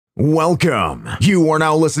Welcome. You are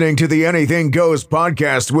now listening to the Anything Goes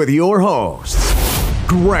podcast with your hosts,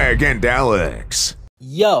 Greg and Alex.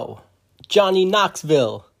 Yo, Johnny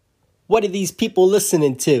Knoxville. What are these people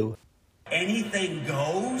listening to? Anything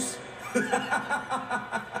goes? This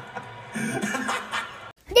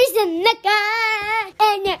is Mecca,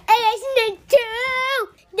 and you're listening to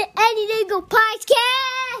the Anything Goes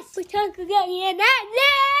podcast. We're talking about it now.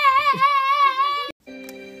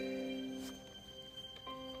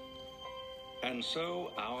 And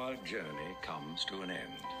so our journey comes to an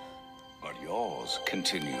end, but yours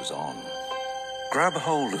continues on. Grab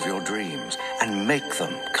hold of your dreams and make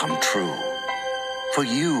them come true. For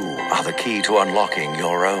you are the key to unlocking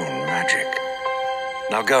your own magic.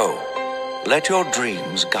 Now go, let your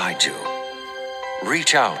dreams guide you.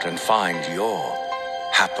 Reach out and find your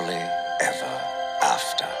happily ever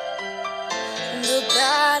after. The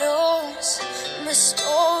battles, the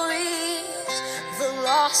stories, the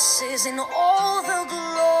losses and all the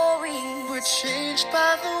glory. We're changed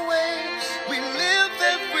by the way we live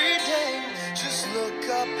every day. Just look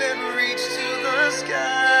up and reach to the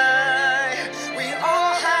sky. We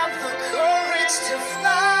all have the courage to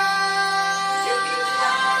fly. You can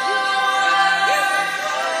fly. You can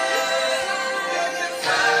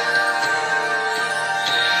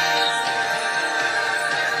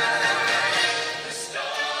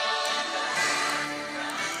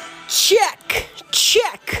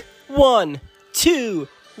Check. 1, 2,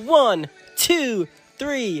 1, 2,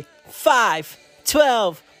 3, 5,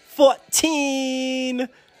 12, 14.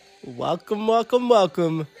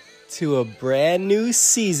 Welcome to a brand new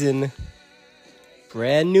season,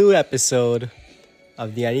 brand new episode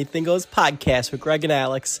of the Anything Goes podcast with Greg and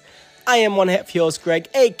Alex. I am one half your host, Greg,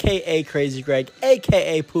 a.k.a. Crazy Greg,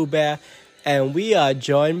 a.k.a. Pooh Bear, and we are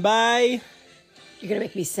joined by... You're going to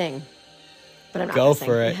make me sing, but I'm not Go gonna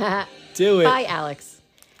for sing. it. Do it. Bye, Alex.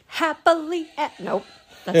 Happily... Nope.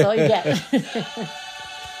 That's all you get.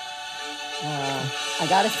 I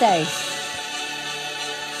got to say...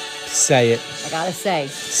 Say it. I got to say...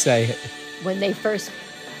 Say it. When they first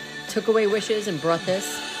took away wishes and brought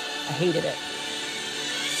this, I hated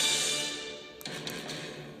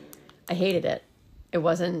it. It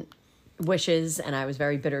wasn't wishes, and I was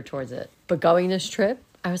very bitter towards it. But going this trip,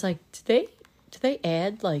 I was like, did they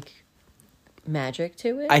add, like, magic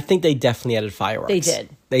to it? I think they definitely added fireworks. They did.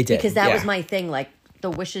 Because that was my thing. Like, the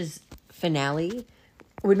wishes finale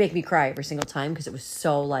would make me cry every single time because it was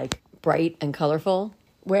so, like, bright and colorful.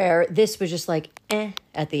 Where this was just like,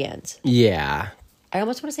 at the end. Yeah. I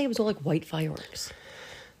almost want to say it was all like white fireworks.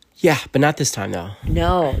 Yeah, but not this time, though.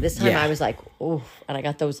 No, this time Yeah. I was like, oh, and I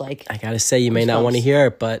got those like... I gotta say, you may not want to hear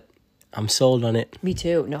it, but I'm sold on it. Me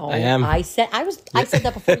too. No, I am. I said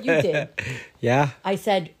that before you did. Yeah. I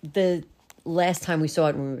said the last time we saw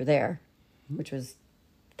it when we were there, which was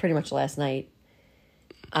pretty much last night.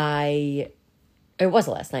 It was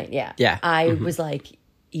last night, yeah. Yeah. I was like,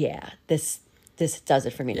 yeah, this does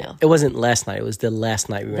it for me now. It wasn't last night. It was the last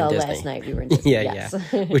night we were in Disney. The last night we were in Disney, yes.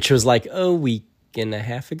 Yeah. Which was like a week and a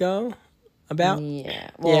half ago, about? Yeah.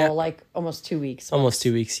 Well, like almost 2 weeks. Almost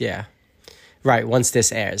 2 weeks, yeah. Right, once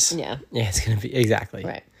this airs. Yeah. Yeah, it's going to be, exactly.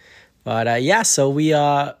 Right. But yeah, so we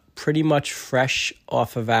are pretty much fresh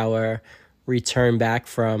off of our return back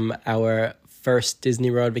from our first Disney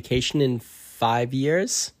World vacation in 5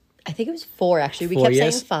 years. I think it was 4, actually. We 4 kept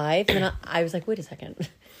years? saying 5, and then I was like, wait a second. I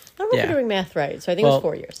don't know if we're doing math right, so I think it was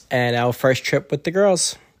 4 years. And our first trip with the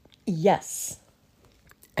girls. Yes.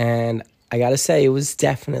 And I gotta say, it was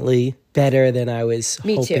definitely better than I was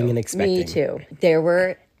hoping and expecting. Me too. There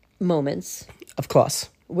were moments. Of course.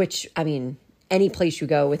 Which, I mean, any place you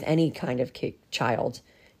go with any kind of child,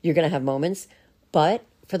 you're going to have moments. But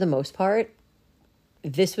for the most part,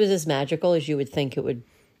 this was as magical as you would think it would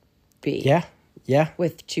be. Yeah.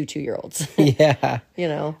 With 2 2-year-olds. Yeah. You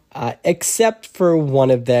know? Except for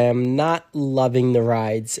one of them not loving the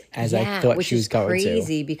rides as I thought she was going to. Which is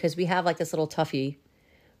crazy because we have like this little toughie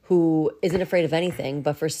who isn't afraid of anything.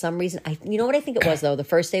 But for some reason, you know what I think it was though? The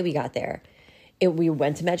first day we got there, we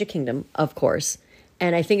went to Magic Kingdom, of course.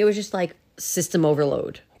 And I think it was just like system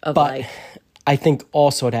overload of But I think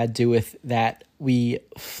also it had to do with that we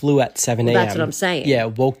flew at 7 a.m. That's what I'm saying. Yeah,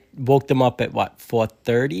 woke them up at what,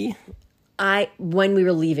 4:30? When we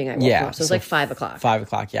were leaving, I woke them up. So it was like 5 o'clock. 5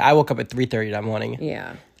 o'clock, yeah. I woke up at 3:30 that morning.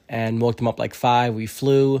 Yeah. And woke them up like 5. We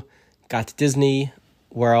flew, got to Disney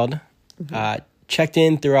World, checked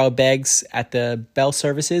in, threw our bags at the bell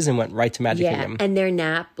services, and went right to Magic Kingdom. And their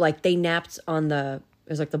nap, like they napped on it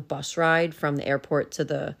was like the bus ride from the airport to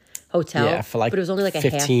the hotel. Yeah, for like but it was only like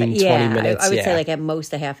 15, 20 minutes. I would say like at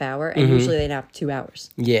most a half hour, and usually they nap 2 hours.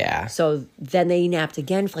 Yeah. So then they napped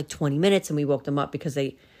again for like 20 minutes, and we woke them up because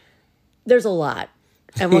there's a lot,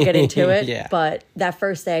 and we'll get into it. Yeah. But that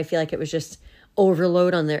first day, I feel like it was just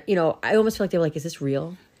overload on their, I almost feel like they were like, is this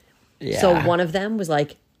real? Yeah. So one of them was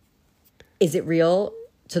like, is it real?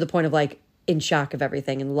 To the point of like in shock of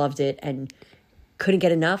everything and loved it and couldn't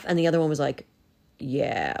get enough. And the other one was like,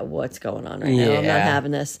 yeah, what's going on right now? I'm not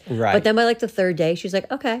having this. Right. But then by like the third day, she's like,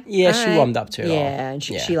 okay. Yeah, all she right. warmed up to it all. Yeah, and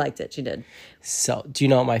she liked it. She did. So, do you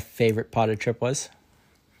know what my favorite part of the trip was?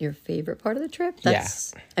 Your favorite part of the trip?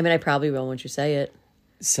 I mean, I probably will once you say it.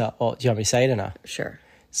 So, do you want me to say it or not? Sure.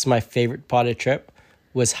 So, my favorite part of the trip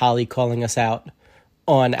was Holly calling us out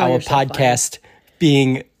on our you're so podcast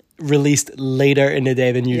being released later in the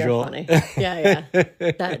day than usual. You're funny. Yeah.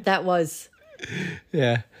 That was.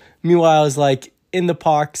 Yeah. Meanwhile, I was like in the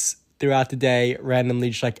parks throughout the day, randomly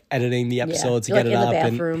just like editing the episode to get it in up. the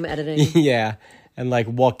bathroom editing. Yeah. And like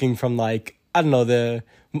walking from like, I don't know,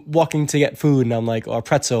 walking to get food and I'm like, or a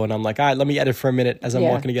pretzel. And I'm like, all right, let me edit for a minute as I'm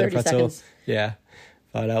walking to get a 30 pretzel. seconds. Yeah.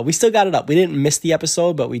 But we still got it up. We didn't miss the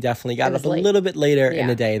episode, but we definitely got it up a little bit later in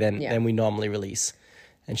the day than we normally release.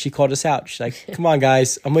 And she called us out. She's like, come on,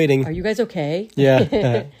 guys, I'm waiting. Are you guys okay?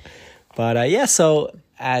 Yeah. But so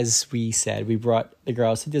as we said, we brought the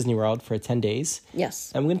girls to Disney World for 10 days.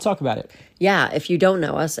 Yes. And we're going to talk about it. Yeah. If you don't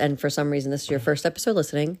know us and for some reason this is your first episode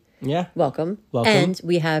listening, welcome. And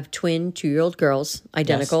we have twin 2-year-old girls,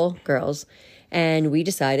 identical girls. And we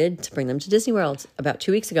decided to bring them to Disney World about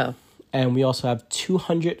 2 weeks ago. And we also have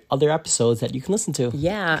 200 other episodes that you can listen to.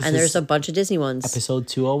 Yeah, and there's a bunch of Disney ones. Episode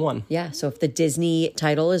 201. Yeah, so if the Disney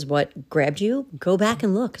title is what grabbed you, go back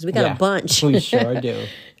and look, because we got a bunch. We sure do.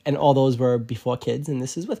 And all those were before kids, and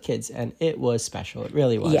this is with kids. And it was special. It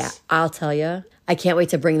really was. Yeah, I'll tell you. I can't wait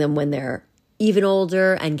to bring them when they're even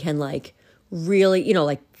older and can like really,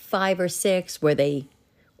 like 5 or 6, where they,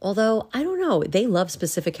 although, I don't know, they love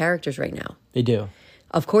specific characters right now. They do.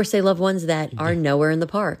 Of course, they love ones that are nowhere in the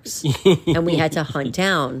parks, and we had to hunt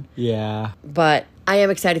down. Yeah. But I am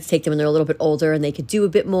excited to take them when they're a little bit older, and they could do a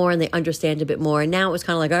bit more, and they understand a bit more. And now it was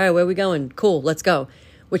kind of like, all right, where are we going? Cool, let's go.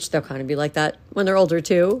 Which they'll kind of be like that when they're older,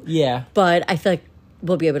 too. Yeah. But I feel like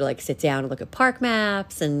we'll be able to, like, sit down and look at park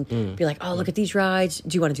maps and be like, oh, look at these rides.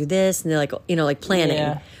 Do you want to do this? And they're like, like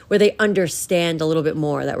planning, where they understand a little bit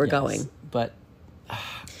more that we're going. But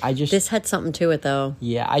I just... This had something to it, though.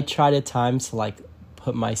 Yeah, I tried at times to, like,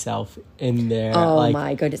 put myself in there. Oh, like,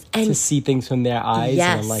 my goodness. And to see things from their eyes.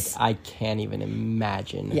 Yes. And I'm like, I can't even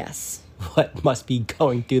imagine. Yes. What must be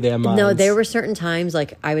going through their minds. No, there were certain times,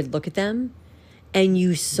 like, I would look at them, and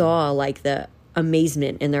you saw, like, the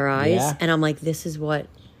amazement in their eyes. Yeah. And I'm like, this is what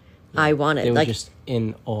I wanted. They were like, just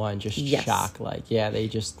in awe and just shocked. Like, they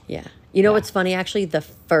just... Yeah. You know what's funny, actually? The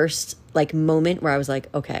first, like, moment where I was like,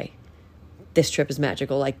 okay, this trip is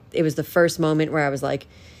magical. Like, it was the first moment where I was like,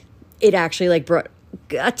 it actually, like, brought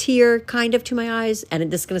a tear kind of to my eyes.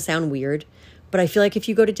 And this is going to sound weird, but I feel like if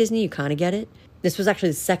you go to Disney, you kind of get it. This was actually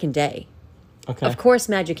the second day. Okay. Of course,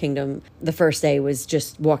 Magic Kingdom, the first day was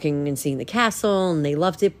just walking and seeing the castle, and they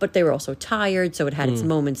loved it, but they were also tired, so it had its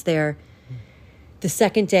moments there. The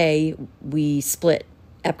second day, we split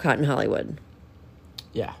Epcot and Hollywood.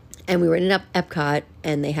 Yeah. And we were in Epcot,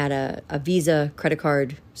 and they had a Visa credit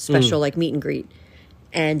card special, like, meet and greet.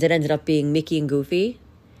 And it ended up being Mickey and Goofy.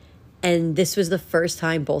 And this was the first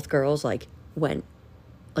time both girls, like, went,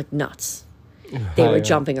 like, nuts. They were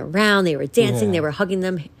jumping around. They were dancing. They were hugging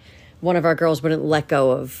them. One of our girls wouldn't let go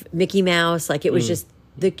of Mickey Mouse. Like, it was just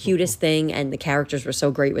the cutest thing. And the characters were so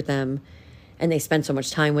great with them. And they spent so much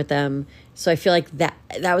time with them. So I feel like that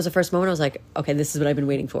was the first moment I was like, okay, this is what I've been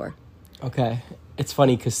waiting for. Okay. It's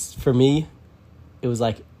funny because for me, it was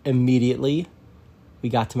like immediately we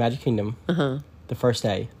got to Magic Kingdom the first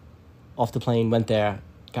day. Off the plane, went there,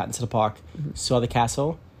 got into the park, saw the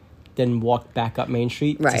castle, then walked back up Main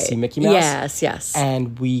Street to see Mickey Mouse. Yes.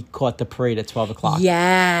 And we caught the parade at 12 o'clock.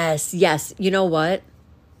 Yes. You know what?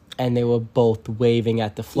 And they were both waving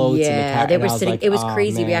at the floats. Yeah, and they were sitting. Like, it was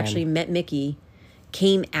crazy. Man. We actually met Mickey,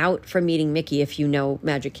 came out from meeting Mickey, if you know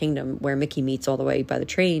Magic Kingdom, where Mickey meets all the way by the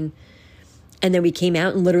train. And then we came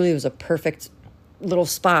out, and literally it was a perfect little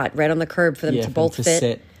spot right on the curb for them to both fit.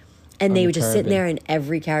 Sit and they were just sitting there, and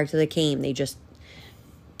every character that came, they just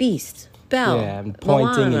Beast, Belle, and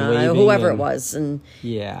pointing Moana, and waving, whoever and, it was, and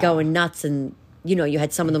going nuts. And you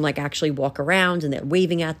had some of them like actually walk around, and they're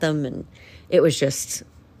waving at them, and it was just,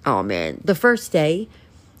 oh man. The first day,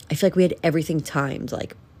 I feel like we had everything timed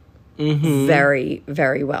like very,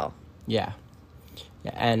 very well. Yeah.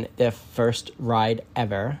 Yeah, and their first ride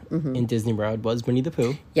ever in Disney World was Winnie the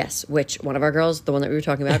Pooh. Yes, which one of our girls, the one that we were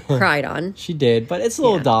talking about, cried on. She did, but it's a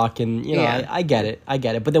little dark, and you know, Yeah. I get it.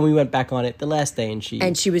 But then we went back on it the last day, and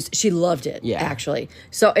she loved it. Yeah. Actually,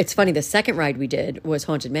 so it's funny. The second ride we did was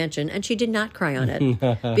Haunted Mansion, and she did not cry on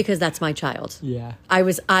it because that's my child. Yeah. I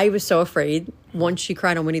was so afraid. Once she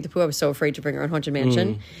cried on Winnie the Pooh, I was so afraid to bring her on Haunted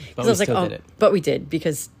Mansion But I was we like, still did it. But we did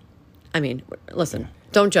because, I mean, listen,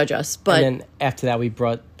 don't judge us. But and then after that, we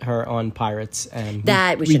brought her on Pirates, and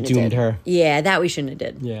that we shouldn't have doomed did. her. Yeah, that we shouldn't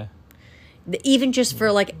have did. Yeah. Even just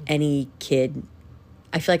for like any kid,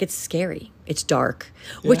 I feel like it's scary. It's dark,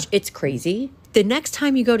 which it's crazy. The next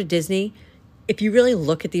time you go to Disney, if you really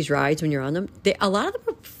look at these rides when you're on them, a lot of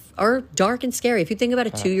them are dark and scary. If you think about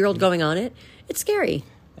a 2-year-old going on it, it's scary.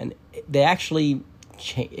 And they actually,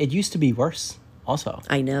 it used to be worse. Also,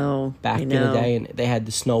 I know. back in the day, and they had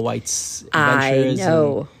the Snow White's adventures. I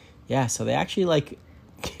know. And, yeah, so they actually like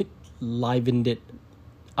livened it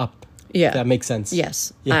up. Yeah, if that makes sense.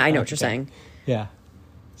 Yes, Yeah, I know what you're saying. Yeah,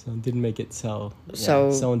 so it didn't make it so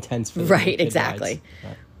intense. For the right, kid exactly.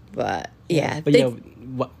 rides. But yeah, But you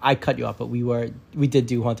know, I cut you off, but we did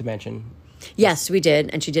do Haunted Mansion. yes, we did,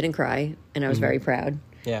 and she didn't cry, and I was very proud.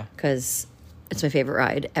 Yeah, because it's my favorite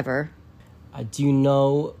ride ever. do you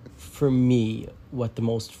know, for me, what the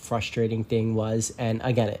most frustrating thing was? And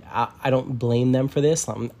again, I don't blame them for this.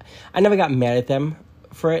 I never got mad at them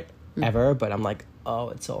for it ever, but I'm like, oh,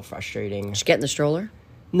 it's so frustrating. Did she get in the stroller?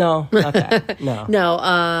 No, not that. No.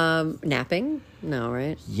 No, napping? No,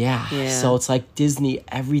 right? Yeah. Yeah. So it's like Disney,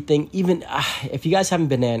 everything, even if you guys haven't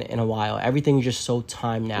been in a while, everything is just so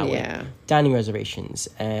timed now. Yeah. With dining reservations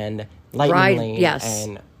and lightning Ride- lane yes.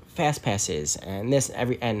 and fast passes and this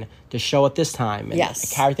and the show at this time and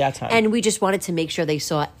Yes. a character at that time. And we just wanted to make sure they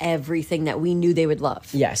saw everything that we knew they would love.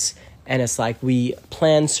 Yes. And it's like we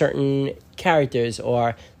plan certain characters,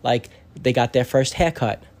 or like they got their first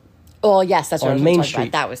haircut Oh, yes, that's what I on was Main talking Street.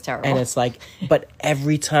 about. That was terrible. And it's like, but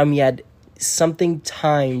every time we had something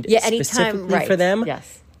timed anytime, specifically right. for them,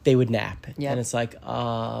 Yes. they would nap. Yep. And it's like,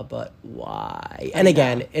 but why? And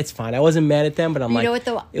again, it's fine. I wasn't mad at them, but I'm You like, know what,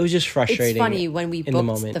 though? it was just frustrating. It's funny when we in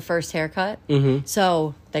booked the first haircut.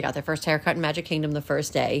 So they got their first haircut in Magic Kingdom the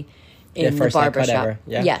first day in Their the first barber haircut shop. ever,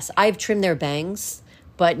 yeah. Yes, I've trimmed their bangs,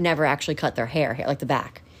 but never actually cut their hair like the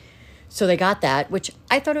back. So they got that, which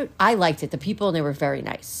I liked it. The people and they were very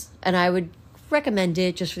nice, and I would recommend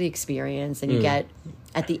it just for the experience. And you get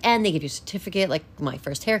at the end they give you a certificate, like my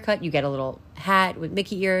first haircut. You get a little hat with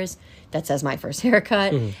Mickey ears that says my first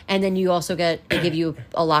haircut, and then you also they give you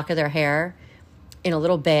a lock of their hair in a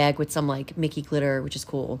little bag with some like Mickey glitter, which is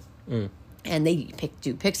cool. And they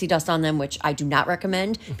do pixie dust on them, which I do not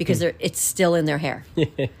recommend because it's still in their hair.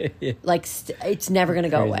 Like it's never going to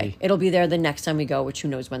go away. It'll be there the next time we go, which who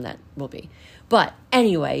knows when that will be. But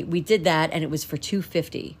anyway, we did that, and it was for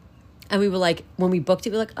 $250. And we were like, when we booked it,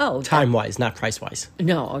 we were like, oh. Time-wise, not price-wise.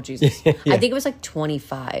 No, oh, Jesus. I think it was like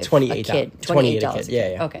 $25 $28 a kid. $28 $28 a kid.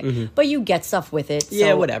 Yeah. Okay. But you get stuff with it. So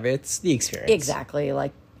Yeah, whatever. It's the experience. Exactly.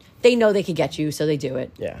 Like, they know they could get you, so they do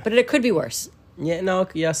it. Yeah. But it could be worse. Yeah, no,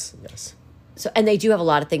 yes. So, and they do have a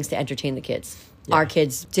lot of things to entertain the kids. Yeah. Our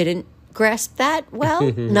kids didn't grasp that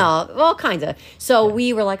well. No, well, kind of. So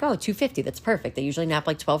we were like, oh, $250, that's perfect. They usually nap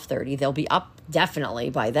like 12:30. They'll be up definitely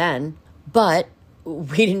by then. But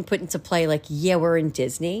we didn't put into play like, yeah, we're in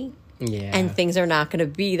Disney. Yeah. And things are not going to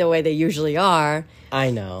be the way they usually are.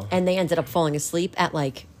 I know. And they ended up falling asleep at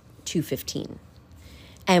like 2:15.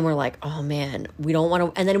 And we're like, oh man, we don't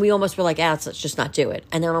want to. And then we almost were like, let's just not do it.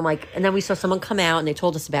 And then I'm like, and then we saw someone come out and they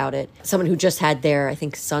told us about it. Someone who just had their, I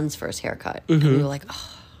think, son's first haircut. And we were like,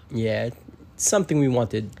 oh. Yeah, it's something we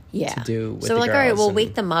wanted to do with so we're like, all right, we'll and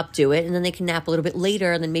wake them up, do it, and then they can nap a little bit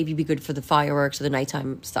later, and then maybe be good for the fireworks or the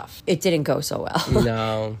nighttime stuff. It didn't go so well.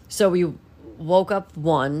 No. So we woke up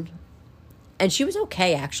one, and she was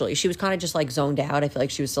okay, actually. She was kind of just like zoned out. I feel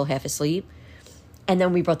like she was still half asleep. And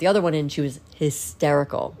then we brought the other one in. She was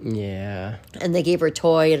hysterical. Yeah. And they gave her a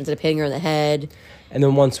toy and ended up hitting her in the head. And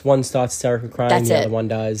then once one starts hysterically crying, That's the it. other one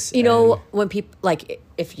does. You know, when people, like,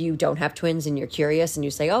 if you don't have twins and you're curious and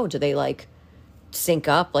you say, oh, do they, like, sync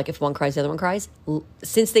up? Like, if one cries, the other one cries?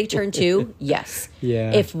 Since they turn 2, yes.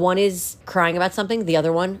 Yeah. If one is crying about something, the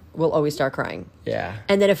other one will always start crying. Yeah.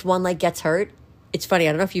 And then if one, like, gets hurt, it's funny.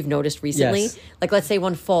 I don't know if you've noticed recently. Yes. Like, let's say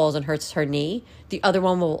one falls and hurts her knee. The other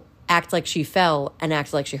one will act like she fell and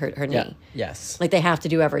act like she hurt her knee. Yeah. Yes. Like, they have to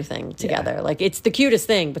do everything together. Yeah. Like, it's the cutest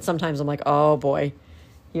thing. But sometimes I'm like, oh, boy.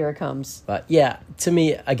 Here it comes. But, yeah, to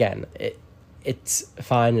me, again, it's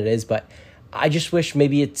fine. It is. But I just wish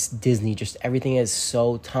maybe it's Disney. Just everything is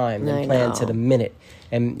so timed and planned to the minute.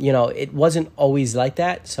 And, it wasn't always like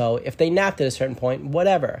that. So if they napped at a certain point,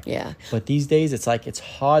 whatever. Yeah. But these days, it's like it's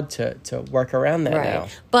hard to work around that now.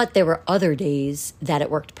 But there were other days that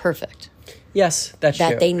it worked perfect. Yes, that's true.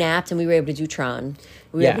 That they napped and we were able to do Tron.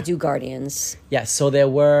 We were able to do Guardians. Yes, so there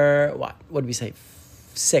were, what did we say?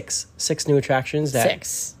 Six new attractions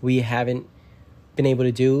that we haven't been able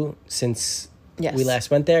to do since we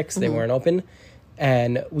last went there because they weren't open.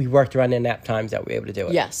 And we worked around their nap times that we were able to do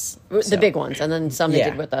it. Yes, the big ones. And then some they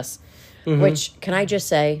did with us. Which, can I just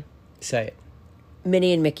say? Say it.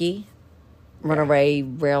 Minnie and Mickey, Runaway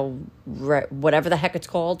Rail, whatever the heck it's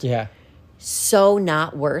called. Yeah. So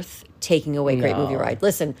not worth taking away Great Movie Ride.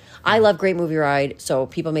 Listen, I love Great Movie Ride, so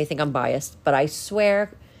people may think I'm biased, but I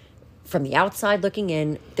swear, from the outside looking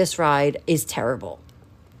in, this ride is terrible.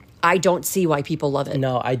 I don't see why people love it.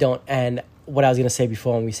 No, I don't. And what I was going to say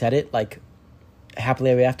before when we said it, like, Happily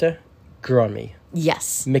Ever After, grew on me.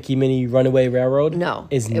 Yes. Mickey Minnie Runaway Railroad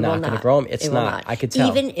is it not going to grow on me. It's not. I could tell.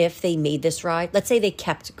 Even if they made this ride, let's say they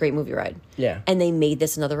kept Great Movie Ride. Yeah. And they made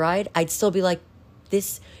this another ride, I'd still be like,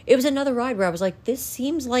 this... It was another ride where I was like, this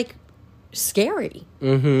seems like scary.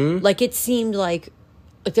 Mm-hmm. Like, it seemed like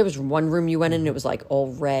there was one room you went in and it was like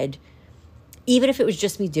all red. Even if it was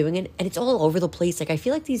just me doing it, and it's all over the place. Like, I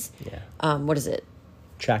feel like these... what is it?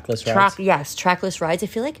 Trackless rides. Yes, trackless rides. I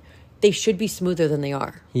feel like they should be smoother than they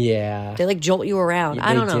are. Yeah. They like jolt you around. Yeah,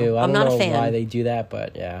 I don't know. I'm not a fan. I don't know why they do that,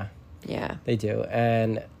 but yeah. Yeah. They do.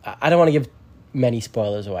 And I don't want to give many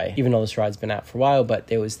spoilers away, even though this ride's been out for a while, but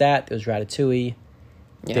there was that. There was Ratatouille.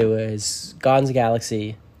 Yeah. There was Guardians of the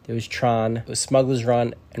Galaxy. There was Tron. There was Smuggler's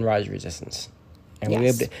Run and Rise of Resistance.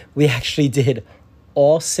 And we actually did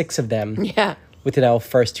all 6 of them. Yeah. Within our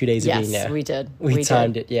first 2 days of being there. Yes, we did. We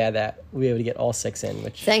timed it, that we were able to get all 6 in.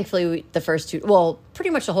 Which thankfully, the first 2... Well, pretty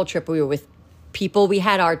much the whole trip we were with people. We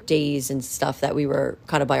had our days and stuff that we were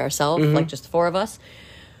kind of by ourselves, like just the 4 of us.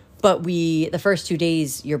 But the first 2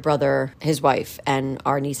 days, your brother, his wife, and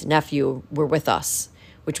our niece and nephew were with us,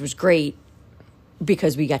 which was great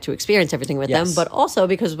because we got to experience everything with them. But also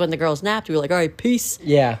because when the girls napped, we were like, all right, peace.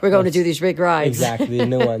 Yeah. We're going to do these big rides. Exactly, the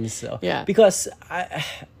new ones. So. Yeah. Because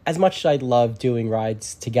as much as I love doing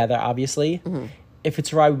rides together, obviously, if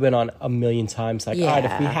it's a ride we've been on a million times, like, all right,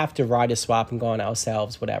 if we have to ride a swap and go on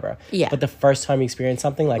ourselves, whatever. Yeah. But the first time we experience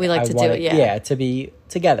something, like, we like to do it, to be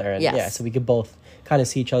together. And so we could both kind of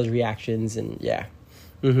see each other's reactions and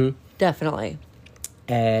Definitely.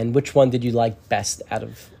 And which one did you like best out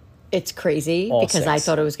of It's crazy all because 6? I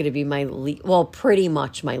thought it was going to be pretty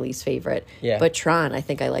much my least favorite. Yeah. But Tron, I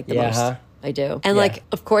think I like the most. I do. And like,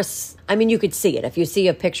 of course, I mean, you could see it. If you see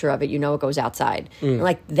a picture of it, you know it goes outside. And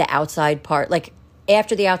like the outside part, like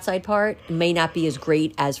after the outside part may not be as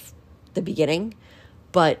great as the beginning,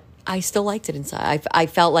 but I still liked it inside. I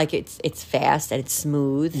felt like it's fast and it's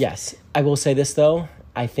smooth. Yes. I will say this, though.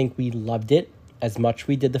 I think we loved it as much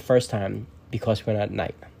we did the first time because we went at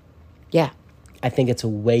night. Yeah. I think it's a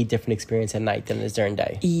way different experience at night than it is during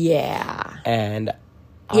day. Yeah. And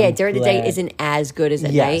during the day isn't as good as at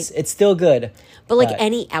night. Yes, it's still good. But like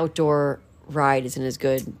any outdoor ride isn't as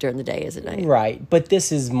good during the day as at night. Right. But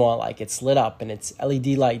this is more like it's lit up and it's LED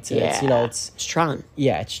lights and it's it's Tron.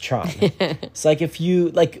 Yeah, it's Tron. It's like if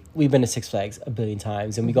you we've been to Six Flags a billion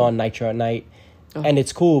times and we go on Nitro at night and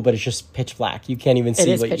it's cool, but it's just pitch black. You can't even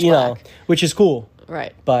see what which is cool.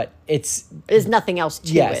 Right. But there's nothing else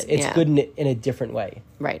to it. Yes, it's good in a different way.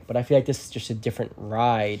 Right. But I feel like this is just a different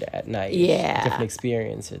ride at night. Yeah. A different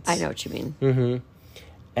experience. I know what you mean. Mm-hmm.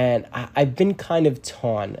 And I've been kind of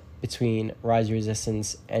torn between Rise of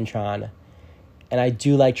Resistance and Tron. And I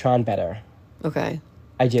do like Tron better. Okay.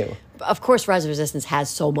 I do. Of course, Rise of Resistance has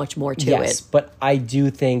so much more to it. Yes, but I do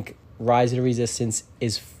think Rise of the Resistance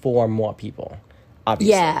is for more people.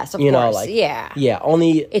 Obviously. Yes, of course. Yeah,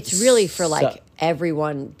 only... It's really for,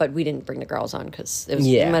 everyone, but we didn't bring the girls on because it might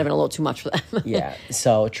have been a little too much for them. Yeah,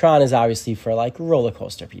 so Tron is obviously for, roller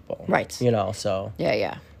coaster people. Right. So...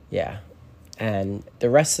 Yeah. Yeah. And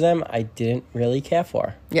the rest of them, I didn't really care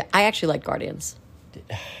for. Yeah, I actually liked Guardians.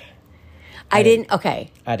 I didn't...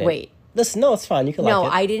 Okay, I didn't. Wait. Listen, no, it's fine. You can like it. No,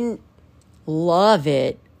 I didn't love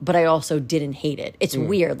it, but I also didn't hate it. It's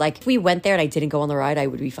weird. Like, if we went there and I didn't go on the ride, I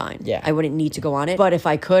would be fine. Yeah. I wouldn't need to go on it. But if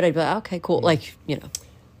I could, I'd be like, okay, cool.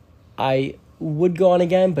 I would go on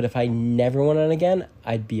again, but if I never went on again,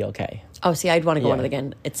 I'd be okay. Oh, see, I'd want to go on it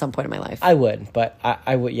again at some point in my life. I would, but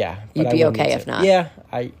I would, yeah. You'd be okay if not. Yeah,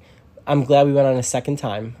 I'm glad we went on a second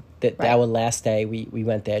time. That our last day, we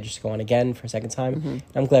went there just to go on again for a second time. Mm-hmm.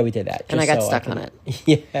 I'm glad we did that. And I got stuck on it.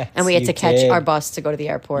 Yeah. And we had to catch our bus to go to the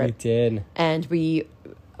airport. We did. And we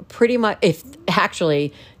pretty much,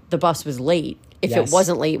 the bus was late. If Yes. it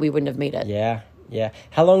wasn't late, we wouldn't have made it. Yeah.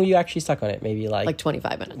 How long were you actually stuck on it? Maybe Like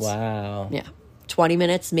 25 minutes. Wow. Yeah. 20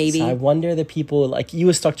 minutes, maybe. So I wonder the people, like, you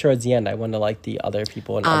were stuck towards the end. I wonder, like, the other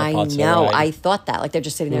people in other I parts know. of the ride. I thought that. Like, they're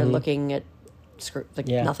just sitting there looking at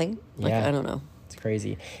Yeah. nothing. Like, Yeah. I don't know. It's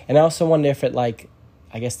crazy. And I also wonder if it, like,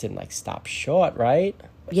 I guess didn't, like, stop short, right?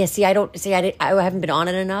 Yeah, see, I haven't been on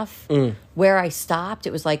it enough. Where I stopped,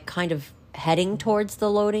 it was, like, kind of heading towards the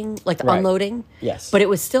loading, like the Right. unloading. Yes. But it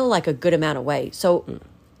was still, like, a good amount away. So,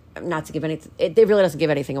 not to give anything, it really doesn't give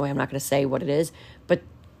anything away. I'm not going to say what it is. But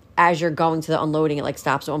as you're going to the unloading, it, like,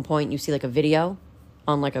 stops at one point. You see, like, a video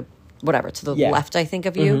on, like, a whatever, to the Yeah. left, I think,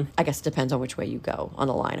 of you. I guess it depends on which way you go on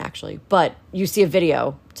the line, actually. But you see a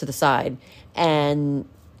video to the side, and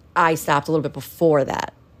I stopped a little bit before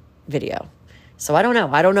that video. So I don't know.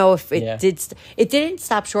 I don't know if it it didn't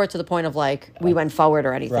stop short to the point of, like, we went forward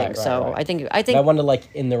or anything. Right, so right. I think But I wonder, like,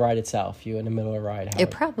 in the ride itself, you in the middle of the ride. How it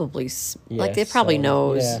probably, like, Yeah, it probably so,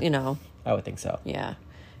 knows, yeah. you know. I would think so. Yeah.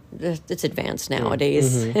 It's advanced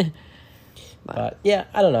nowadays. But, yeah,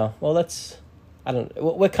 I don't know. Well,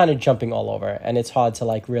 we're kind of jumping all over, and it's hard to,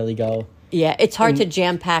 like, really go. Yeah, it's hard to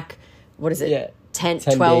jam pack, what is it, Yeah, 10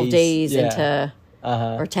 10 12 days, days yeah. into,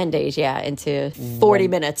 or 10 days, into 40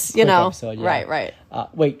 minutes, you quick know? episode, yeah. Right.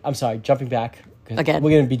 Wait, I'm sorry, jumping back. 'Cause Again.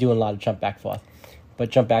 we're going to be doing a lot of jump back forth. But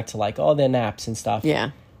jump back to, like, all their naps and stuff. Yeah.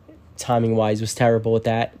 Timing-wise was terrible with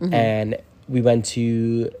that. And we went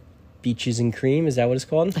to Beaches and Cream. Is that what it's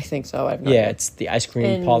called? I think so. I've not Yeah, it's the ice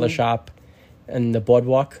cream parlor shop and the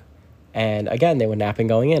boardwalk. And, again, they were napping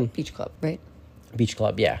going in. Beach Club, right? Beach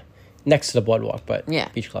Club, yeah. Next to the boardwalk, but Yeah.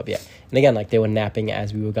 Beach Club, yeah. And, again, like, they were napping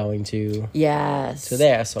as we were going to... Yes. To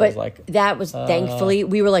there, so I but was like, that was thankfully,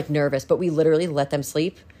 we were, like, nervous, but we literally let them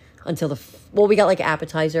sleep until we got, like,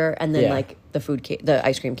 appetizer, and then, Yeah. like, the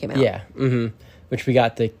ice cream came out. Yeah, which we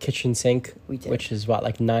got the kitchen sink, We did. which is what,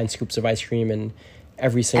 like 9 scoops of ice cream and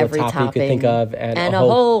every single Every topping you could think of, and a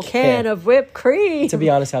whole can of whipped cream. To be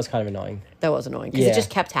honest, that was kind of annoying. That was annoying because Yeah. it just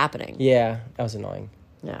kept happening. Yeah, that was annoying.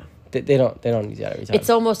 Yeah. They don't do that every time. It's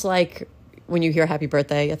almost like when you hear "Happy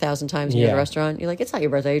Birthday" 1,000 times when you're at a restaurant. You're like, it's not your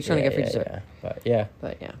birthday. You're trying to get free dessert. Yeah. But yeah,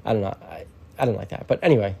 But yeah, I don't know. I don't like that. But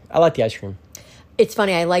anyway, I like the ice cream. it's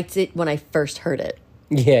funny. I liked it when I first heard it,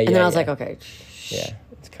 Yeah, and then I was like, okay, yeah,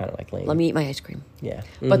 it's kind of like lame. let me eat my ice cream. Yeah,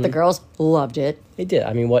 But the girls loved it. they did.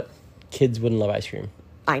 I mean, what kids wouldn't love ice cream?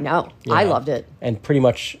 I know. You I know? loved it. And pretty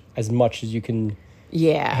much as you can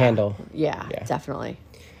Yeah. handle. Yeah, Yeah. definitely.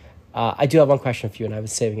 I do have one question for you, and I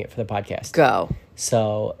was saving it for the podcast. Go.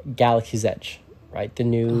 So, Galaxy's Edge, right? The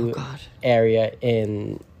new God. area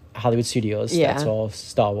in Hollywood Studios. Yeah. That's all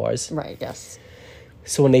Star Wars. Right. Yes.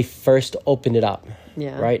 So when they first opened it up,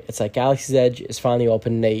 Yeah. right? It's like Galaxy's Edge is finally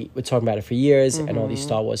open. They were talking about it for years, and all these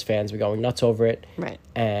Star Wars fans were going nuts over it. Right.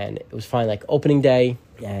 And it was finally like opening day,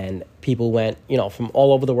 and people went, from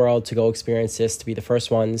all over the world to go experience this, to be the first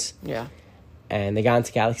ones. Yeah. And they got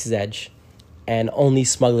into Galaxy's Edge, and only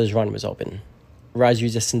Smuggler's Run was open. Rise of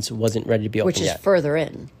Resistance wasn't ready to be open Which is yet. further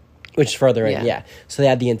in. Which is further in, Yeah. yeah. So they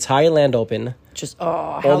had the entire land open, Just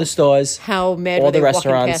all the stores, how mad all were the they walking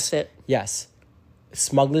restaurants. past it? Yes.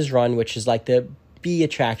 Smuggler's Run, which is like the B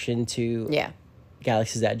attraction to Yeah.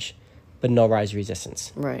 Galaxy's Edge, but no Rise of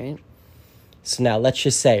Resistance. Right. So now let's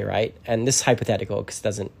just say, right, and this is hypothetical because it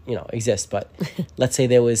doesn't, exist, but let's say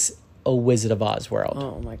there was a Wizard of Oz world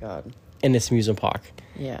Oh my God. in this amusement park,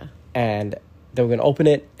 Yeah. and they were going to open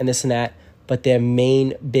it and this and that, but their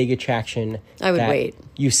main big attraction, I would that wait.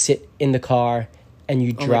 You sit in the car and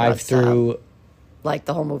you my drive God, stop. through, Like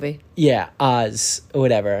the whole movie. Oz or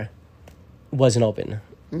whatever, wasn't open.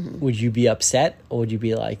 Mm-hmm. Would you be upset, or would you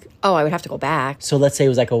be like, Oh, I would have to go back. so let's say it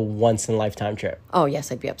was like a once in a lifetime trip? Oh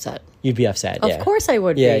yes, I'd be upset. You'd be upset, yeah. Of course I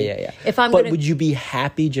would Yeah, be. yeah. If I'm but gonna, would you be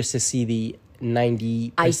happy just to see the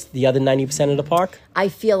the other 90% of the park? I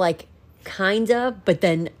feel like kinda, but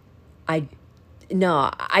then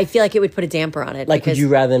I feel like it would put a damper on it. Like, because, would you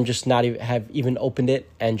rather them just not have even opened it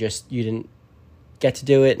and just you didn't get to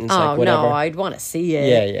do it? And it's Oh like whatever. no, I'd want to see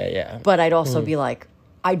it. Yeah. But I'd also be like,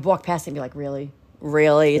 I'd walk past it and be like, really,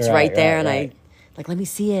 it's right there, and right. I like, let me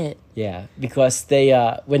see it. Yeah, because they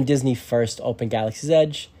when Disney first opened Galaxy's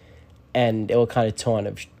Edge, and they were kind of torn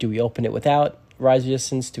of, do we open it without Rise of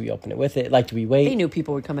Resistance? Do we open it with it? Like, do we wait? They knew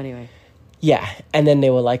people would come anyway. Yeah, and then they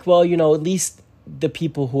were like, well, at least the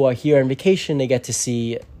people who are here on vacation, they get to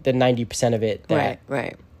see the 90% of it that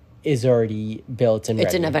Right. is already built and It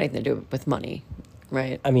ready. didn't have anything to do with money,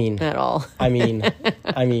 right? I mean, at all. I mean,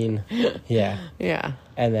 yeah. Yeah.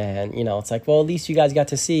 And then, it's like, well, at least you guys got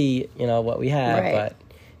to see, what we have. Right. But,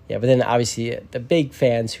 Yeah, but then obviously the big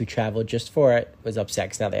fans who traveled just for it was upset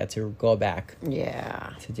because now they had to go back. Yeah.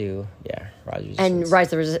 To do, Rise of Resistance. And Rise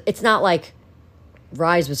of the Resistance, it's not like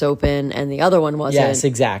Rise was open and the other one wasn't. Yes,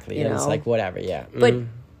 exactly. You know? It's like whatever, yeah. But,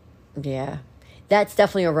 yeah. That's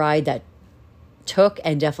definitely a ride that took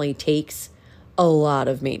and definitely takes a lot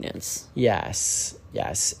of maintenance. Yes.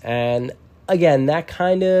 And again, that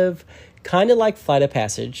kind of like Flight of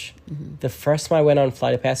Passage. The first time I went on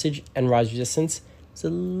Flight of Passage and Rise of Resistance, I was a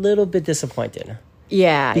little bit disappointed.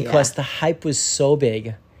 Yeah. Because the hype was so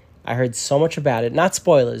big. I heard so much about it. Not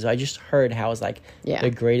spoilers. I just heard how it was like the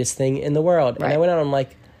greatest thing in the world. Right. And I went on, I'm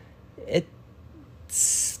like,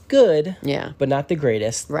 it's good. Yeah. But not the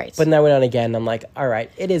greatest. Right. But then I went on again, and I'm like, all right,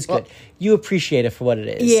 it is good. You appreciate it for what it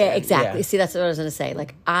is. Yeah, And, exactly. See, that's what I was going to say.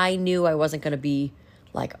 Like, I knew I wasn't going to be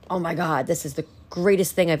like, oh my God, this is the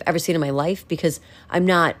greatest thing I've ever seen in my life, because I'm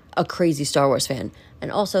not a crazy Star Wars fan.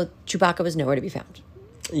 And also, Chewbacca was nowhere to be found.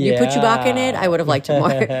 You put Chewbacca in it, I would have liked him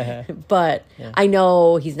more. But I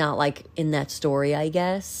know he's not like in that story, I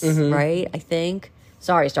guess, right? I think.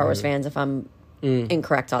 Sorry, Star Wars fans, if I'm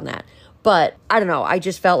incorrect on that. But I don't know. I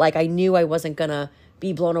just felt like I knew I wasn't going to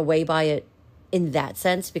be blown away by it in that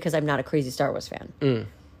sense, because I'm not a crazy Star Wars fan.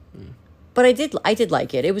 But I did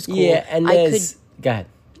like it. It was cool. Yeah, and go ahead.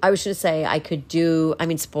 I was going to say I could do, I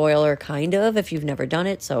mean, spoiler kind of if you've never done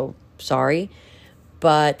it, so sorry.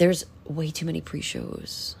 But there's way too many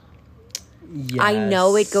pre-shows. Yes. I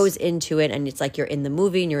know it goes into it, and it's like you're in the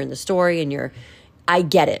movie and you're in the story and I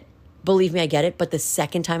get it. Believe me, I get it. But the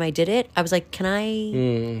second time I did it, I was like, can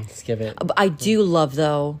I skip it? I do love,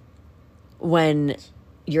 though, when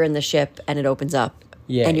you're in the ship and it opens up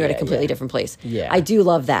and you're at a completely different place. Yeah. I do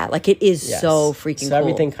love that. Like, it is so freaking cool. So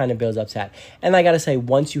everything kind of builds up to that. And I got to say,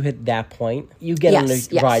 once you hit that point, you get on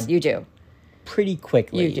the ride. You do. Pretty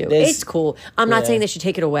quickly. You do. It's cool. I'm not saying they should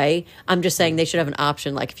take it away. I'm just saying they should have an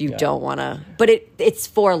option, like, if you don't want to. But it's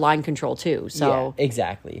for line control, too. So yeah,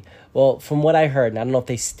 exactly. Well, from what I heard, and I don't know if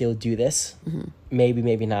they still do this,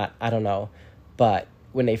 maybe not, I don't know. But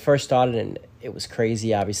when they first started, and it was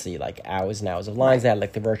crazy, obviously, like hours and hours of lines. They had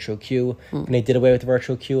like the virtual queue. When they did away with the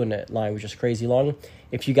virtual queue and the line was just crazy long,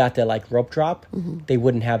 if you got the like rope drop, they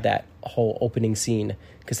wouldn't have that whole opening scene,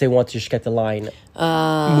 because they want to just get the line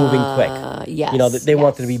moving quick. Yes, you know, they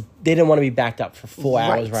wanted to be. They didn't want to be backed up for 4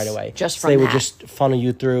 hours right away. Just so from they would that. just funnel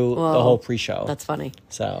you through the whole pre-show. That's funny.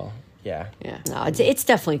 So yeah. No, it's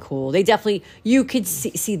definitely cool. They definitely, you could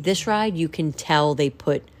see this ride. You can tell they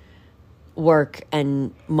put work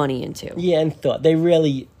and money into. Yeah, and thought they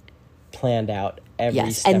really planned out every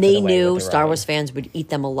step and they of the way knew with the Star ride. Wars fans would eat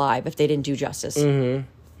them alive if they didn't do justice. So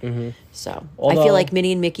I Although- feel like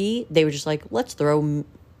Minnie and Mickey, they were just like, let's throw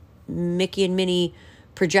Mickey and Minnie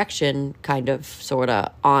projection kind of sort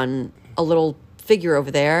of on a little figure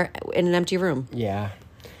over there in an empty room. Yeah.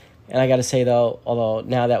 And I got to say, though, although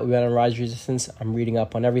now that we went on Rise of Resistance, I'm reading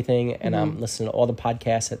up on everything, and I'm listening to all the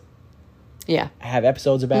podcasts that have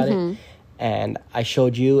episodes about it. And I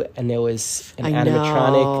showed you, and there was an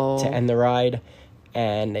animatronic to end the ride,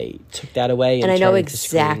 and they took that away. And I know turned it to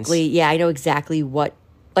exactly, screens. I know exactly what,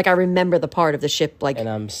 like, I remember the part of the ship, like, And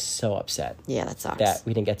I'm so upset that sucks. that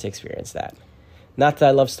we didn't get to experience that. Not that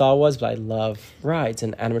I love Star Wars, but I love rides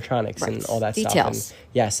and animatronics and all that Details. stuff. And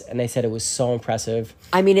yes, and they said it was so impressive.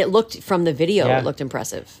 I mean, it looked, from the video, it looked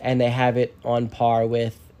impressive. And they have it on par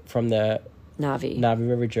with from the Navi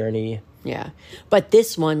River Journey. Yeah. But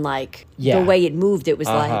this one, like, the way it moved, it was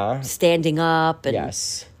like standing up. And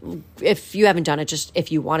yes. If you haven't done it, just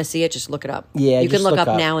if you want to see it, just look it up. Yeah, you can just look look up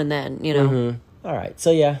up. now and then, you know. All right.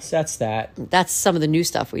 So, yeah, so that's that. That's some of the new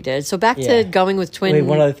stuff we did. So back to going with twin. Wait,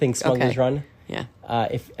 one other thing, Smuggler's Run. Yeah.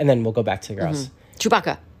 And then we'll go back to the girls.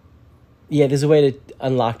 Chewbacca. Yeah, there's a way to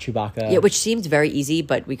unlock Chewbacca. Yeah, which seemed very easy,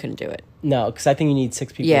 but we couldn't do it. No, because I think you need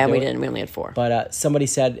 6 people Yeah, to do we it. didn't. We only had 4. But somebody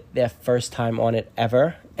said their first time on it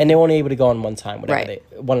ever, and they weren't able to go on one time. Whatever Right.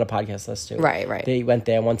 one of the podcasts lists too. Right. They went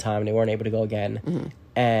there one time and they weren't able to go again,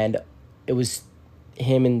 and it was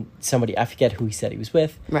him and somebody, I forget who he said he was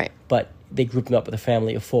with. Right. But they grouped him up with a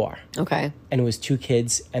family of 4, Okay. and it was 2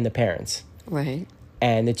 kids and the parents, Right.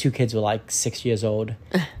 and the 2 kids were like 6 years old,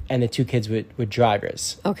 and the 2 kids were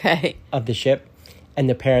drivers Okay. of the ship, and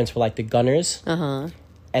the parents were like the gunners.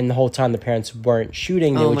 And the whole time the parents weren't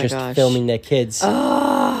shooting; they Oh were my just gosh. filming their kids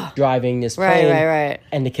driving this Right, plane. right.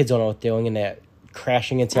 And the kids don't know what they're doing, and they're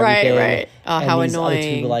crashing into Right, everything. right. Oh, and how these other two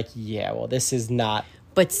annoying. were like, "Yeah, well, this is not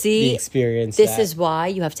But the see, experience." this that- is why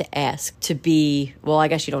you have to ask to be, well, I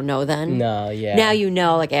guess you don't know then. no, yeah. Now you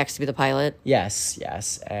know, like, ask to be the pilot. Yes,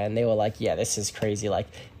 and they were like, "Yeah, this is crazy." Like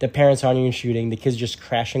the parents aren't even shooting; the kids just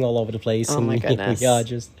crashing all over the place. Oh and my goodness. we are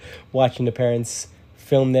just watching the parents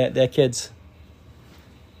film their kids.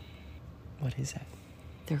 What is that?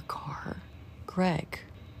 Their car. Greg.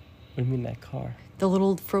 What do you mean that car? The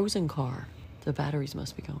little frozen car. The batteries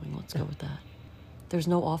must be going. Let's go with that. There's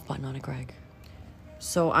no off button on it, Greg.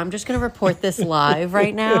 So I'm just going to report this live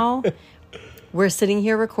right now. We're sitting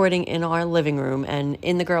here recording in our living room, and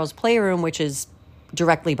in the girls' playroom, which is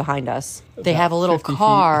directly behind us, they have a little 50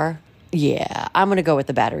 car. Yeah, I'm going to go with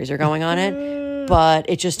the batteries are going on it. But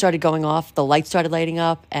it just started going off. The lights started lighting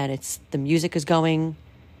up, and the music is going,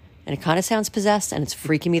 and it kind of sounds possessed, and it's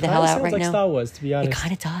freaking me the hell out right like now. Star Wars, to be honest. It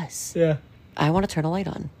kind of does. Yeah. I want to turn a light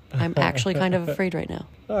on. I'm actually kind of afraid right now.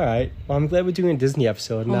 All right. Well, I'm glad we're doing a Disney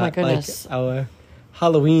episode, my not goodness. like our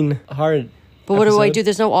Halloween horror. But what do I episode. do?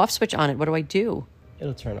 There's no off switch on it. What do I do?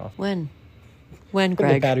 It'll turn off. When, When the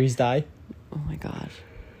Greg? batteries die. Oh my God.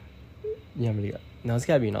 Yeah, I'm gonna go. No, it's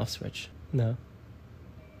gotta be an off switch. No.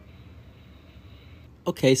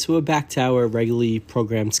 Okay, so we're back to our regularly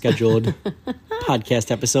programmed, scheduled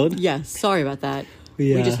podcast episode. Yes, sorry about that.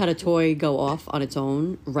 Yeah. We just had a toy go off on its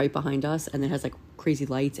own right behind us, and it has like crazy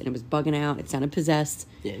lights, and it was bugging out. It sounded possessed.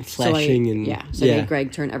 Yeah, and flashing So I made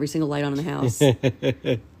Greg turn every single light on in the house.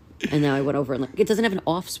 And now I went over and it doesn't have an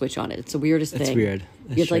off switch on it. It's the weirdest thing. That's weird.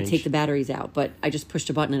 That's you have to like strange. take the batteries out, but I just pushed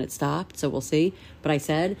a button and it stopped. So we'll see. But I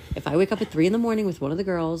said if I wake up at 3 a.m. with one of the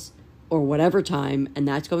girls or whatever time, and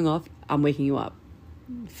that's going off, I'm waking you up.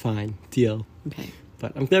 Fine, deal. Okay.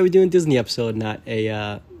 But I'm glad we're doing a Disney episode, not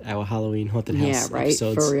our Halloween haunted house Yeah, right.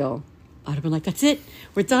 episodes. For real. I'd have been like, that's it.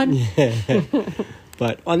 We're done.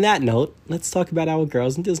 But on that note, let's talk about our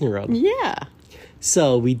girls in Disney World. Yeah.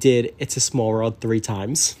 So we did It's a Small World 3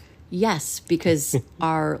 times. Yes, because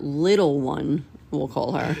our little one, we'll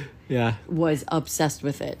call her, Yeah. was obsessed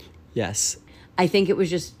with it. Yes. I think it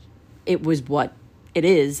was what it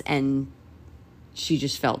is, and she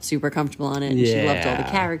just felt super comfortable on it, and she loved all the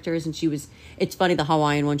Yeah. characters, and it's funny, the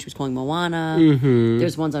Hawaiian one she was calling Moana. Mm-hmm.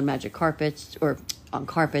 There's ones on magic carpets, or on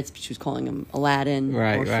carpets, but she was calling him Aladdin,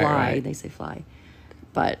 Right, or right, Fly, right. they say Fly.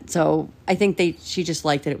 But, so, I think she just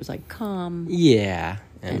liked it, it was like calm. Yeah.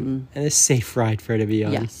 And a safe ride for her to be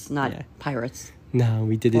on. Yes, not pirates. No,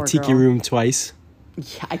 we did the Poor Tiki girl. Room twice.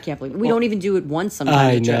 Yeah, I can't believe it. We don't even do it once sometimes.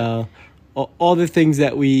 I a trip. know. All the things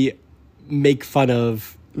that we make fun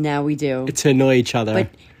of Now we do. to annoy each other. But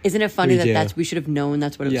isn't it funny We do. we should have known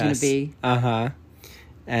that's what it was going to be? Uh-huh.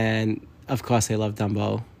 And, of course, I love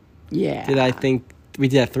Dumbo. Yeah. We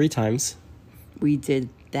did that 3 times. We did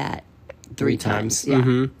that 3 times. Yeah.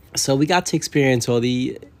 Mm-hmm. So we got to experience all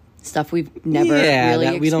the Stuff we've never really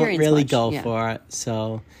that experienced we don't really much. go Yeah. for.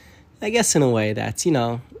 So I guess in a way that's,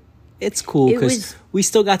 it's cool It because was- we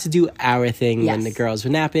still got to do our thing when Yes. the girls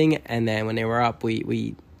were napping, and then when they were up,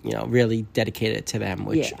 we really dedicated it to them,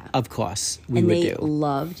 which Yeah. of course we And would they do.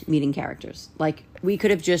 loved meeting characters. Like, we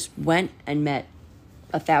could have just went and met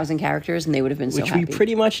 1,000 characters and they would have been so Which happy. we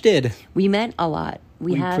pretty much did. We met a lot.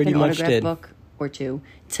 We have pretty an much autograph did. book or 2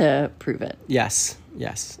 to prove it. Yes.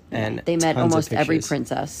 And They met tons of almost every pictures.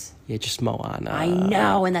 princess. Yeah, just Moana. I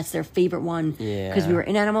know, and that's their favorite one. Yeah. Because we were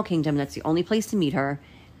in Animal Kingdom. That's the only place to meet her.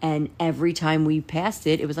 And every time we passed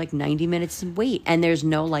it, it was like 90 minutes wait. And there's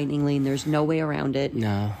no lightning lane. There's no way around it.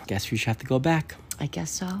 No, guess we should have to go back. I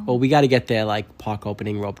guess so. Well, we got to get there, like, park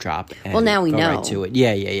opening, rope drop. And Well, now we go know. right to it.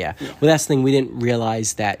 Yeah. Well, that's the thing. We didn't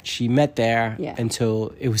realize that she met there Yeah.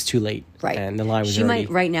 until it was too late. Right. And the line was She already...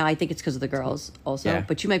 might, right now, I think it's because of the girls also. Yeah.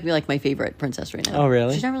 But she might be like my favorite princess right now. Oh,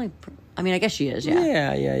 really? She's not really, I mean, I guess she is,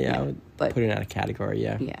 yeah. Yeah. I would but- put it in that category,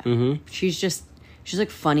 yeah. Yeah. Mm-hmm. She's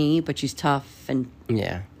like funny, but she's tough. And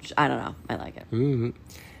Yeah. I don't know. I like it. Mm-hmm.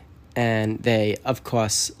 And they, of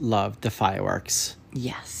course, loved the fireworks.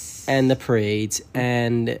 Yes. And the parades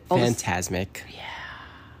and All this- Fantasmic.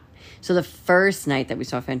 So the first night that we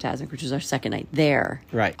saw Fantasmic, which was our second night there,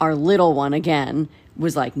 Right. our little one again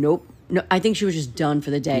was like, nope. No, I think she was just done for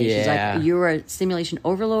the day. She's Yeah. like, you were a stimulation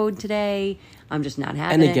overload today. I'm just not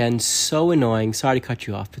having And it. again, so annoying. Sorry to cut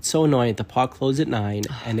you off, but so annoying. The park closed at 9,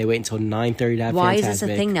 and they wait until 9:30 to have Why Fantasmic. is this a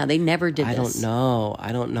thing now? They never did I this.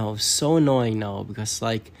 don't know. So annoying, no, because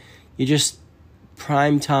like you just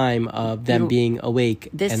prime time of them being awake,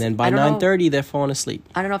 This- and then I by don't know. 9:30 they're falling asleep.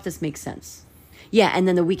 I don't know if this makes sense. Yeah, and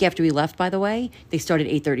then the week after we left, by the way, they started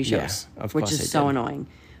 8:30 Yeah, shows, of which course is they so did. annoying.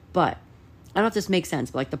 But I don't know if this makes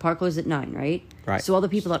sense, but like the park closed at 9, right? Right. So all the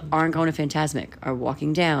people that aren't going to Fantasmic are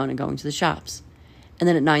walking down and going to the shops. And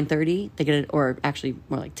then at 9:30, they get or actually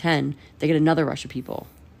more like 10, they get another rush of people.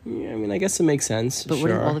 Yeah, I mean, I guess it makes sense. But sure.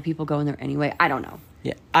 wouldn't all the people go in there anyway? I don't know.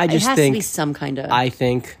 Yeah, I just it has think to be some kind of... I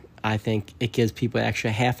think it gives people an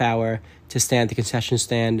extra half hour to stand at the concession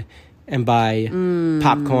stand and buy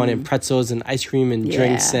popcorn and pretzels and ice cream and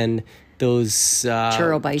drinks Yeah. and those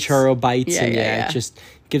Churro bites. Churro bites, Yeah, and yeah. it just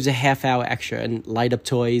gives a half hour extra and light up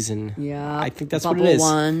toys and I think that's what it is.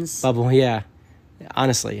 Ones. Bubble, yeah.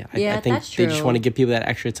 Honestly, I think that's they just true. want to give people that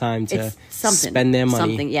extra time to It's something, spend their money.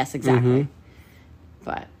 Something, yes, exactly.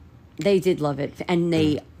 But they did love it, and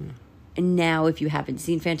and now if you haven't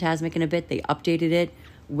seen Fantasmic in a bit, they updated it.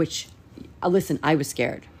 Which, listen, I was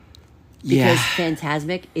scared because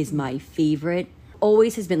Fantasmic is my favorite.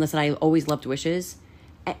 Always has been. Listen, I always loved Wishes.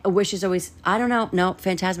 Wishes always. I don't know. No,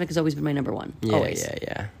 Fantasmic has always been my number one. Yeah, always.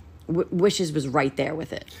 yeah. Wishes was right there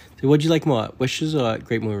with it. So what'd you like more, Wishes or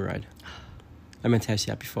Great Movie Ride? I meant to ask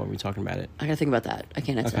you that before we were talking about it. I gotta think about that. I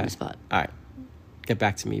can't answer on the spot. All right. Get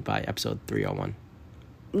back to me by episode 301.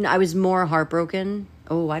 No, I was more heartbroken.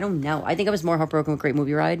 Oh, I don't know. I think I was more heartbroken with Great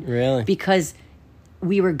Movie Ride. Really? Because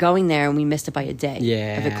we were going there and we missed it by a day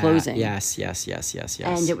of it closing. Yes.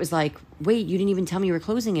 And it was like, wait, you didn't even tell me you were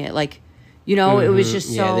closing it. Like, it was just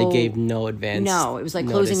so... Yeah, they gave no advance. No, it was like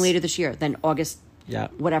closing later this year. Then August,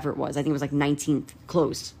 whatever it was. I think it was like 19th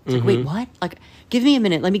closed. It's like, wait, what? Like, give me a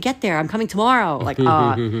minute. Let me get there. I'm coming tomorrow. Like,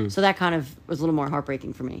 so that kind of was a little more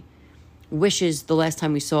heartbreaking for me. Wishes, the last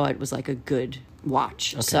time we saw it was like a good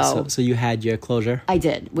watch. Okay, so you had your closure? I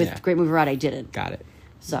did. With Great Movie Ride, I didn't. Got it.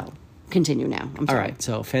 So, continue now. I'm sorry. All right,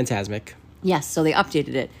 so Fantasmic. Yes, so they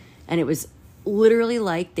updated it. And it was literally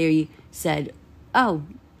like they said, oh,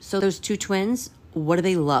 so those two twins, what do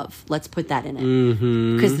they love? Let's put that in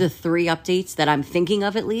it. Because the 3 updates that I'm thinking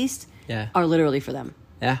of at least are literally for them.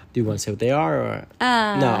 Yeah? Do you want to say what they are? Or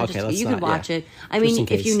no, okay, let's you not. can watch it. I Just mean, in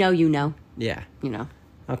case. if you know, you know. Yeah. You know.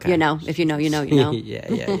 Okay. You know. If you know, you know, you know.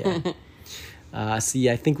 yeah. See,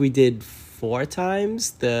 I think we did 4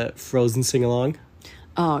 times the Frozen sing-along.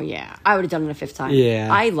 Oh, yeah. I would have done it a 5th time. Yeah.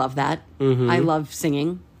 I love that. I love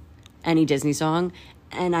singing any Disney song.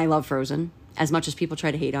 And I love Frozen. As much as people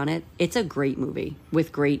try to hate on it, it's a great movie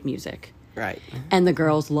with great music. Right. And the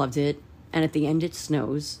girls loved it. And at the end, it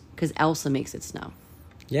snows because Elsa makes it snow.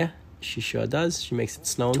 Yeah, she sure does. She makes it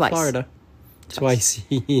snow in Twice. Florida. Twice.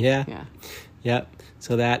 Yeah. Yeah. Yep.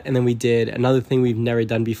 So that, and then we did another thing we've never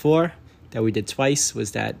done before that we did twice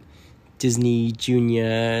was that Disney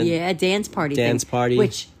Junior dance party party.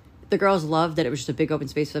 Which the girls loved that it was just a big open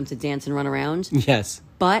space for them to dance and run around. Yes.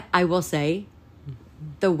 But I will say,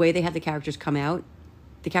 the way they had the characters come out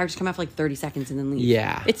for like 30 seconds and then leave.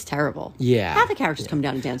 Yeah. It's terrible. Yeah. Have the characters come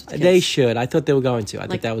down and dance with the kids. They should. I thought they were going to. I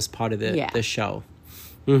think that was part of the show.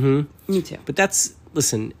 Me too. But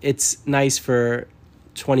listen, it's nice for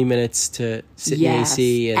 20 minutes to sit in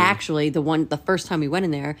AC. And, actually, the first time we went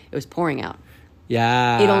in there, it was pouring out.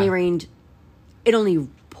 Yeah. It only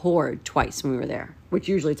poured twice when we were there, which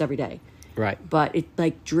usually it's every day. Right. But it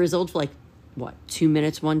like drizzled for 2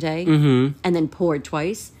 minutes one day and then poured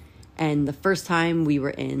twice. And the first time we were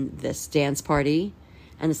in this dance party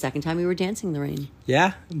and the second time we were dancing in the rain.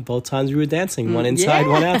 Yeah. Both times we were dancing. One inside,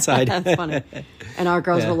 one outside. That's funny. And our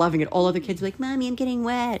girls were loving it. All other kids were like, Mommy, I'm getting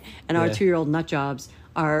wet. And our 2-year-old nut jobs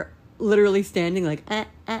are literally standing like,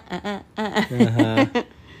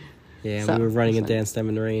 Yeah, So, we were running and dancing them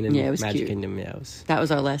in the rain in it was Magic cute. Kingdom. Yeah, That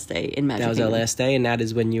was our last day in Magic that was Kingdom. our last day, and that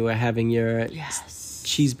is when you were having your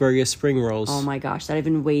cheeseburger spring rolls. Oh my gosh, that I've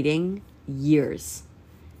been waiting years.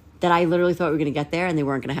 That I literally thought we were going to get there and they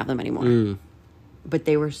weren't going to have them anymore. But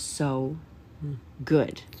they were so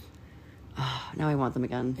good. Oh, now I want them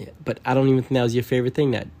again. Yeah, but I don't even think that was your favorite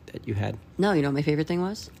thing that you had. No, you know what my favorite thing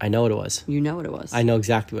was? I know what it was. You know what it was. I know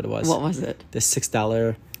exactly what it was. What was it? The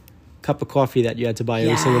 $6 cup of coffee that you had to buy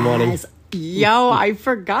every single morning. Yo, I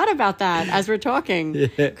forgot about that as we're talking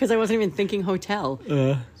because I wasn't even thinking hotel.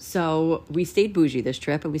 So we stayed bougie this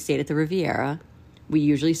trip and we stayed at the Riviera. We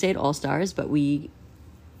usually stay at All Stars, but we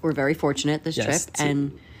were very fortunate this trip.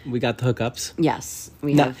 And we got the hookups. Yes.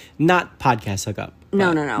 Not podcast hookup.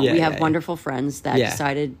 No. Yeah, we have wonderful friends that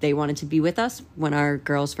decided they wanted to be with us when our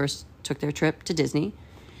girls first took their trip to Disney.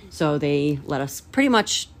 So they let us pretty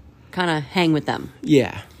much kind of hang with them.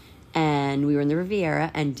 Yeah. And we were in the Riviera,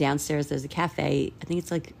 and downstairs there's a cafe. I think it's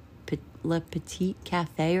like Le Petit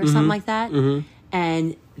Cafe or something like that.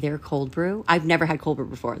 And their cold brew. I've never had cold brew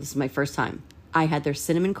before. This is my first time. I had their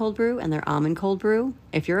cinnamon cold brew and their almond cold brew.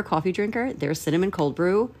 If you're a coffee drinker, their cinnamon cold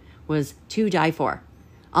brew was to die for.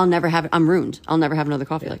 I'll never have it. I'm ruined. I'll never have another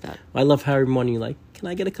coffee like that. I love how every morning you're like, can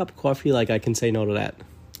I get a cup of coffee? Like, I can say no to that.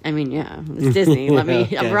 I mean, yeah, it's Disney. Let me.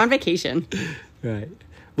 Okay. We're on vacation. Right.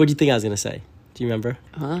 What do you think I was going to say? Do you remember?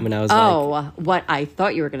 When I was what I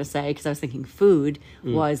thought you were going to say, because I was thinking food,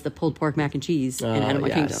 was the pulled pork mac and cheese in Animal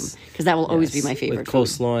Kingdom. Because that will always be my favorite with food.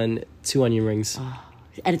 coleslaw and 2 onion rings.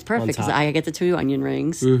 And it's perfect because top. I get the 2 onion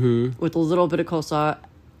rings with a little bit of coleslaw.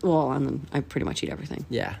 Well, and then I pretty much eat everything.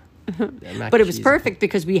 Yeah. But it was perfect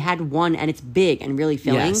because we had one and it's big and really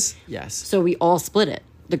filling. Yes. So we all split it.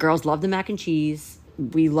 The girls loved the mac and cheese.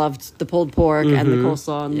 We loved the pulled pork and the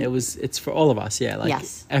coleslaw. And It's for all of us. Yeah. Like,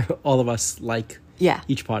 Yes. all of us like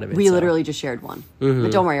each part of it. We so. literally just shared one.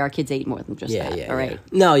 But don't worry, our kids ate more than just that. All right. Yeah.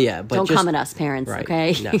 No, yeah. But Don't just, come at us, parents, right,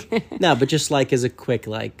 okay? No, but just like as a quick,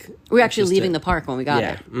 like. We were actually just leaving the park when we got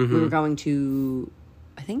Yeah, it. We were going to,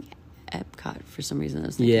 I think, Epcot for some reason. I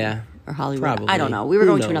was thinking. Yeah. Or Hollywood. Probably. I don't know. We were Who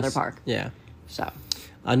going to knows? another park. Yeah. So.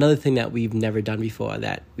 Another thing that we've never done before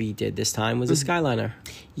that we did this time was a Skyliner.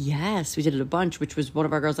 Yes, we did it a bunch, which was one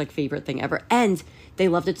of our girls' like favorite thing ever. And they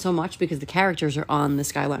loved it so much because the characters are on the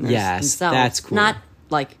Skyliners Yes, themselves. that's cool. Not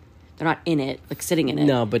like they're not in it, like sitting in it.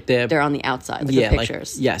 No, but they're on the outside, like yeah, the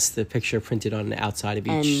pictures. like yes, the picture printed on the outside of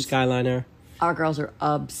each And Skyliner. Our girls are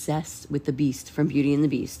obsessed with the Beast from Beauty and the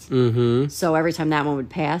Beast. Mm-hmm. So every time that one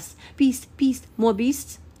would pass, Beast, Beast, more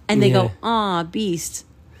Beast, and they go, "Aw, Beast."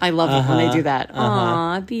 I love it when they do that.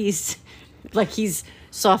 Aw, Beast. Like he's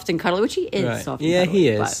soft and cuddly, which he is Right. soft and Yeah, cuddly. he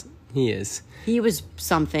is. He is. He was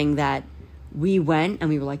something that we went and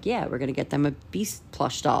we were like, yeah, we're going to get them a Beast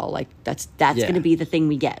plush doll. Like that's Yeah. going to be the thing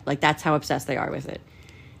we get. Like that's how obsessed they are with it.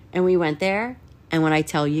 And we went there, and when I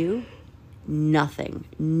tell you,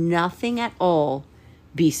 nothing at all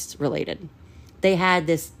Beast related. They had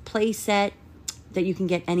this play set that you can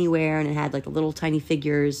get anywhere, and it had like the little tiny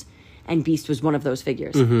figures, and Beast was one of those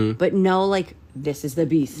figures. But no, like, this is the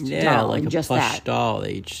Beast Yeah, doll, like and a just plush that. doll.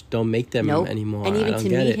 They just don't make them Nope. anymore. And I even don't to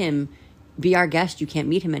get meet it. him, be our guest, you can't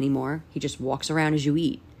meet him anymore. He just walks around as you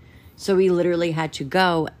eat. So we literally had to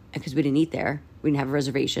go, because we didn't eat there. We didn't have a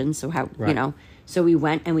reservation, so how, Right. you know. So we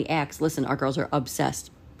went and we asked, listen, our girls are obsessed.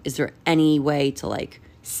 Is there any way to, like,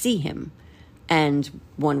 see him? And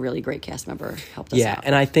one really great cast member helped us Yeah, out.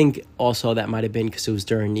 and I think also that might have been because it was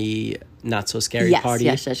during the Not So Scary party.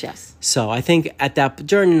 Yes. So I think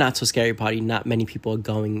during the Not So Scary party, not many people are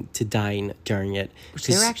going to dine during it.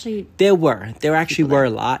 There actually were a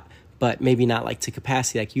lot, but maybe not like to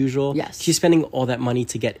capacity like usual. Yes. She's spending all that money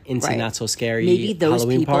to get into Right. Not So Scary Maybe those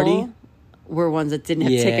Halloween people party. were ones that didn't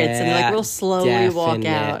have tickets, and they're like, we'll slowly walk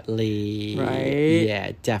out. Definitely. Right?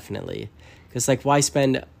 Yeah, definitely. Because like, why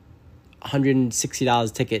spend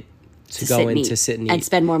 $160 ticket to go sit and in eat. to sit and eat And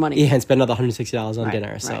spend more money. Yeah, and spend another $160 on Right,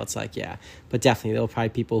 dinner. So right. it's like, yeah, but definitely there were probably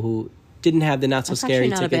people who didn't have the Not So That's Scary actually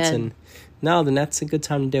not a tickets, bad- and no, then that's a good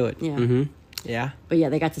time to do it. Yeah. Mm-hmm. Yeah. But yeah,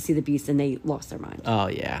 they got to see the Beast, and they lost their mind. Oh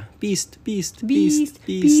yeah, Beast.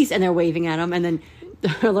 And they're waving at him, and then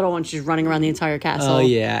her little one's just running around the entire castle. Oh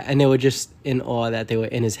yeah, and they were just in awe that they were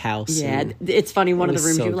in his house. Yeah, and it's funny. One of the was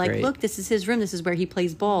rooms, so you were like, great. look, this is his room. This is where he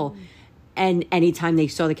plays ball. And anytime they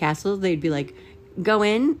saw the castle, they'd be like, go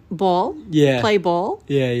in, ball, Yeah. play ball.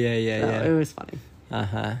 Yeah. So it was funny.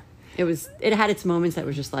 Uh-huh. It had its moments that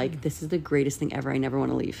was just like, this is the greatest thing ever. I never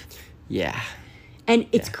want to leave. Yeah. And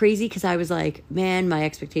it's crazy because I was like, man, my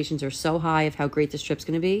expectations are so high of how great this trip's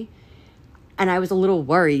going to be. And I was a little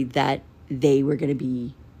worried that they were going to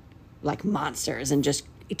be like monsters and just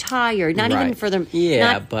tired. Not even Right. for them.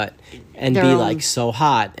 Yeah, not but and their be own- like so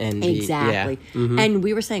hot and be, Exactly. yeah. Mm-hmm. And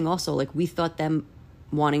we were saying also, like, we thought them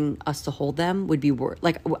wanting us to hold them would be worse.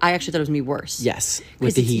 Like, I actually thought it was going to be worse. Yes, with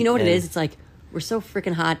 'Cause the it's- heat. You know what it and- is? It's like, we're so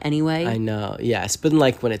freaking hot anyway. I know. Yes, but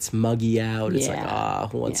like when it's muggy out, it's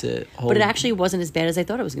like, who wants Yeah. to hold? But it actually wasn't as bad as I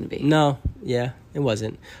thought it was going to be. No, yeah, it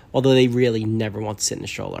wasn't. Although they really never want to sit in the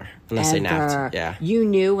stroller unless they Ever. napped. Yeah, You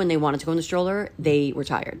knew when they wanted to go in the stroller, they were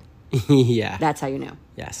tired. yeah. That's how you know.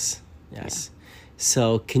 Yes.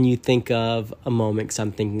 So, can you think of a moment? Because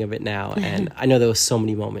I'm thinking of it now, and I know there was so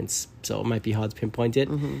many moments, so it might be hard to pinpoint it.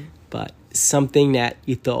 Mm-hmm. But something that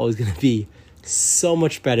you thought was going to be so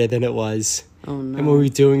much better than it was. Oh, no. And when we were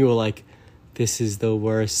doing, we were like, "This is the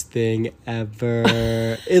worst thing ever."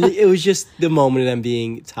 it was just the moment of them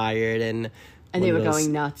being tired and they one were of those-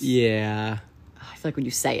 going nuts. Yeah. I feel like when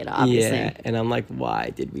you say it, obviously. Yeah, and I'm like,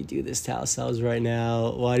 why did we do this to ourselves right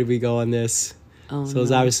now? Why did we go on this? Oh, So it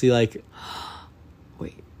was obviously like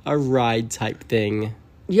Wait. a ride type thing.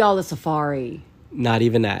 Y'all, the safari. Not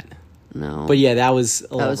even that. No. But yeah, that was a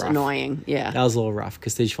that little was rough. annoying. Yeah. That was a little rough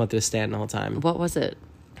because they just wanted to stand the whole time. What was it?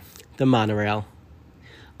 The monorail.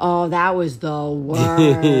 Oh, that was the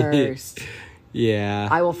worst. Yeah.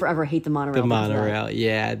 I will forever hate the monorail. The because of that. monorail.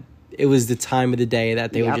 Yeah. It was the time of the day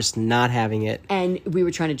that they were Yep. just not having it. And we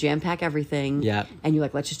were trying to jam pack everything. Yep. And you're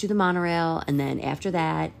like, let's just do the monorail, and then after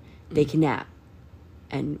that, they can nap.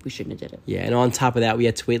 And we shouldn't have did it. Yeah, and on top of that, we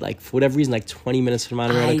had to wait, like, for whatever reason, like 20 minutes for the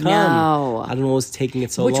monorail I to come. know. I don't know what was taking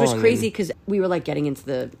it so Which long. was crazy and- because we were like getting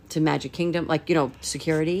into to Magic Kingdom, like, you know,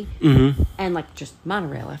 security. Mm-hmm. And like just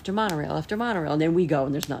monorail after monorail after monorail. And then we go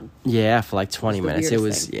and there's none. Yeah, for like 20 It was the minutes. It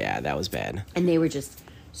weirdest was, thing. yeah, that was bad. And they were just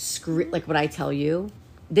like what I tell you.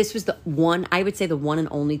 This was the one, I would say the one and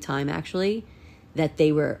only time actually that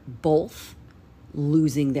they were both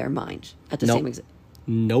losing their mind at the same exact.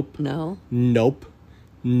 Nope. No. Nope.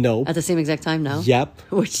 Nope. At the same exact time. No. Yep.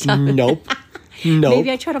 Which time? Nope. Nope.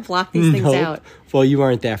 Maybe I try to block these things out. Well, you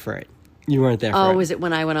weren't there for it. You weren't there for it. Oh, was it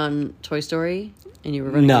when I went on Toy Story and you were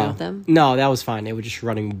running around with them? No, that was fine. They were just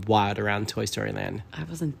running wild around Toy Story Land. I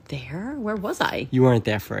wasn't there. Where was I? You weren't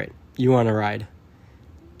there for it. You were on a ride.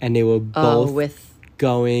 And they were both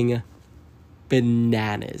going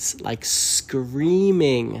bananas. Like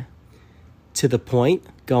screaming to the point,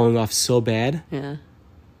 going off so bad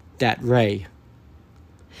that Rey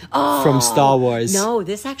from Star Wars. No,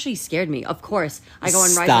 this actually scared me. Of course. I go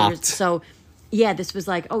on Rise of the So, yeah, this was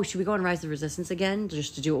like, oh, should we go on Rise of the Resistance again?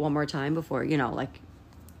 Just to do it one more time before, like,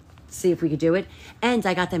 see if we could do it. And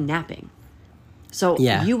I got them napping. So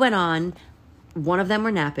you went on, one of them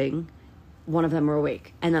were napping, one of them were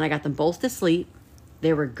awake. And then I got them both to sleep.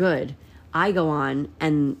 They were good. I go on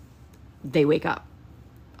and they wake up,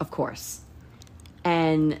 of course.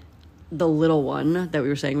 And the little one that we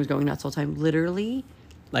were saying was going nuts all the time, literally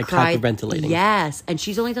like cried. hyperventilating. Yes. And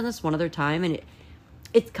she's only done this one other time. And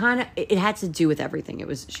it had to do with everything.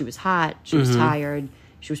 She was hot. She was tired.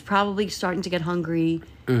 She was probably starting to get hungry.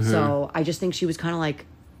 So I just think she was kind of like,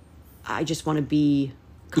 I just want to be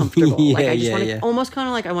comfortable. Almost kind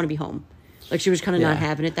of like I want to be home. Like she was kind of not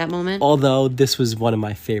having it that moment. Although this was one of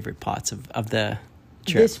my favorite parts of the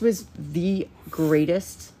trip. This was the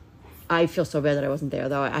greatest. I feel so bad that I wasn't there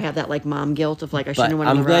though. I have that like mom guilt of like I shouldn't have went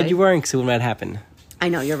on the ride. I'm glad you weren't because it wouldn't have happened. I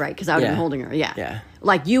know, you're right, because I would have been holding her. Yeah.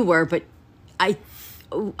 Like you were, but I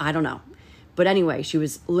don't know. But anyway, she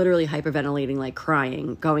was literally hyperventilating, like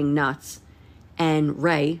crying, going nuts. And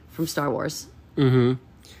Rey from Star Wars.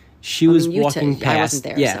 She was walking past. I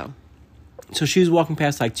wasn't there, So she was walking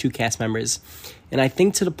past like two cast members. And I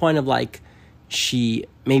think to the point of like, she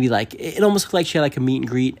maybe like, it almost looked like she had like a meet and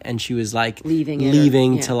greet and she was like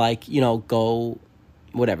leaving to like, go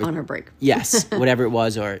whatever. On her break. Yes, whatever it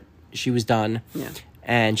was, or she was done. Yeah.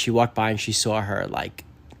 And she walked by and she saw her like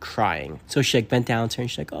crying. So she like bent down to her and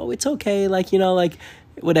she's like, oh, it's okay. Like, like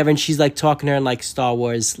whatever. And she's like talking to her in like Star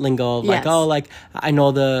Wars lingo. Like, oh, like I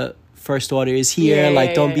know the First Order is here.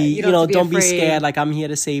 Don't be, don't be scared. Like I'm here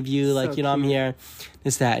to save you. Like, I'm here.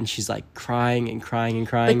 This, that. And she's like crying and crying and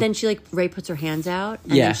crying. But then she like, Rey puts her hands out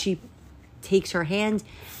and then she takes her hand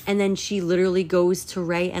and then she literally goes to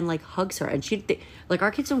Rey and like hugs her. And like our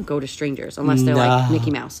kids don't go to strangers unless they're like Mickey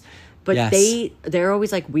Mouse. But they're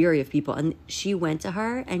always like weary of people. And she went to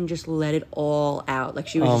her and just let it all out. Like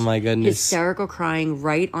she was my goodness, hysterical crying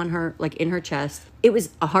right on her, like in her chest. It was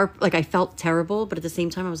like I felt terrible, but at the same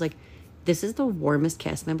time I was like, this is the warmest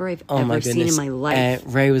cast member I've ever seen in my life.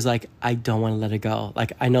 And Rey was like, I don't want to let her go.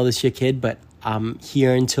 Like, I know this is your kid, but I'm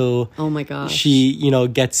here until she,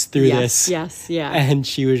 gets through this. Yes, yeah. And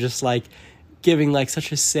she was just like giving like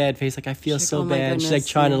such a sad face. Like, I feel so bad. She's like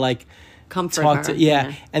trying to like comfort talk her.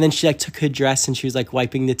 to And then she like took her dress and she was like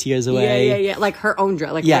wiping the tears away. Yeah. Like her own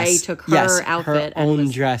dress. Like Rey took her outfit. Her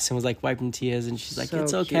own dress and was like wiping tears. And she's like,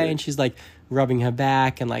 it's okay. Cute. And she's like rubbing her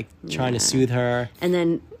back and like trying to soothe her. And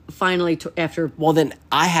then finally after then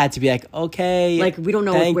I had to be like, okay, like we don't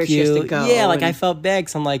know where she has to go. Like I felt bad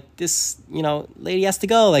because I'm like, this lady has to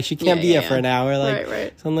go, like she can't be here for an hour, like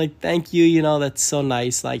right. So I'm like, thank you, that's so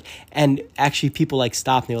nice. Like, and actually people like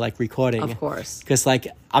stopped and they were like recording, of course, because like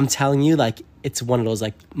I'm telling you, like it's one of those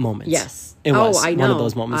like moments. Yes, it was I know. one of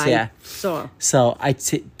those moments. So I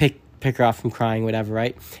pick her up from crying, whatever,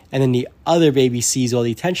 right? And then the other baby sees all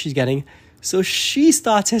the attention she's getting. So she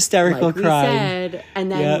starts hysterical like we crying. Said,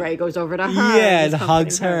 and then Rey goes over to her. And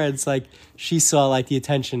hugs her. It's like she saw like the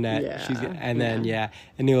attention that she's and then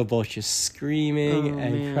and they were both just screaming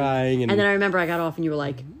and crying. And then I remember I got off and you were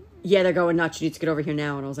like, they're going nuts. You need to get over here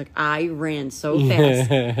now. And I was like, I ran so fast.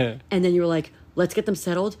 And then you were like, let's get them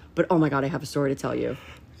settled. But oh my God, I have a story to tell you.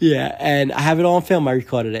 Yeah, and I have it all on film. I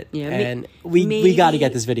recorded it. Yeah, and we got to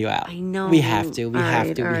get this video out. I know. We have to. We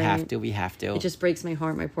have to. It just breaks my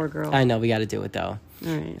heart, my poor girl. I know. We got to do it, though.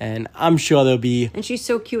 All right. And I'm sure there'll be... And she's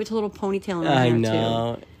so cute with a little ponytail in her hair, too. I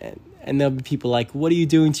know. And there'll be people like, what are you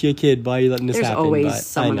doing to your kid? Why are you letting this happen? There's always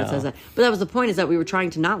someone that says that. But that was the point, is that we were trying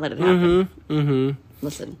to not let it happen.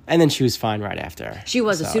 Listen. And then she was fine right after. She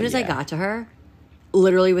was. As soon as I got to her,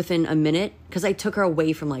 literally within a minute, because I took her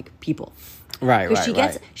away from, like, people. Right.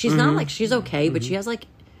 She's not like, she's okay, but she has like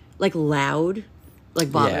loud,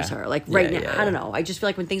 like bothers her. Like now, I don't know. I just feel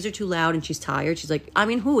like when things are too loud and she's tired, she's like, I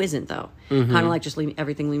mean, who isn't though? Kind of like just leave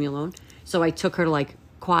me alone. So I took her to like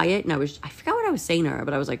quiet, and I forgot what I was saying to her,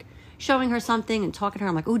 but I was like showing her something and talking to her.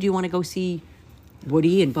 I'm like, oh, do you want to go see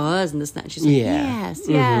Woody and Buzz and this and that? And she's like,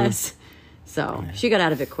 yes. So she got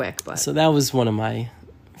out of it quick, but so that was one of my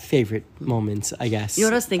favorite moments, I guess. You know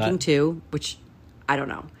what I was thinking too, which I don't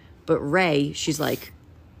know, but Ray, she's like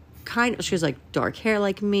she was like dark hair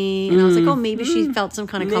like me, and I was like, oh, maybe she felt some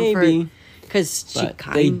kind of comfort because she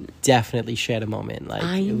they definitely shared a moment.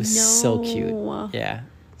 Like it was so cute. Yeah.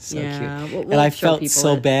 So cute. We'll and I felt people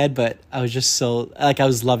so bad, but I was just so like I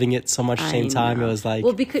was loving it so much at the same time. It was like,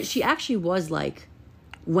 well, because she actually was like,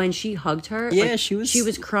 when she hugged her, yeah, like, she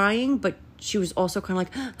was crying, but she was also kind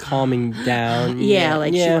of like calming down. She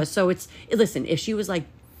was. So listen, if she was like,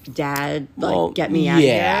 Dad, like, get me out of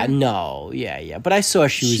here. Yeah. But I saw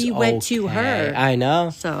she went to her. I know.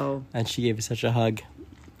 So, and she gave her such a hug.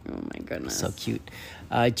 Oh my goodness, so cute.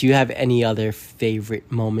 Do you have any other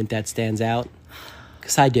favorite moment that stands out?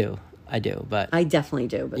 Because I do, but I definitely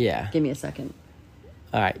do. But yeah, give me a second.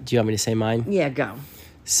 All right, do you want me to say mine? Yeah, go.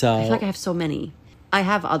 So I feel like I have so many. I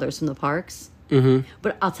have others from the parks,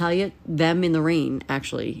 but I'll tell you, them in the rain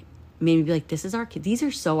actually made me be like, "This is our kid. These are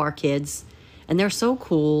so our kids, and they're so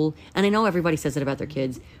cool." And I know everybody says it about their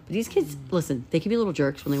kids, but these kids, listen, they can be little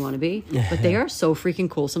jerks when they want to be, but they are so freaking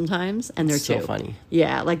cool sometimes, and they're so too funny.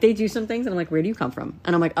 Yeah, like they do some things, and I'm like, "Where do you come from?"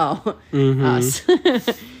 And I'm like, "Oh, us."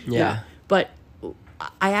 Yeah, but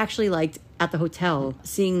I actually liked at the hotel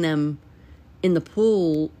seeing them in the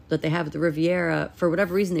pool that they have at the Riviera. For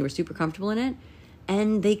whatever reason, they were super comfortable in it.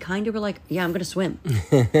 And they kind of were like, yeah, I'm going to swim.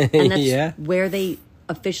 And that's where they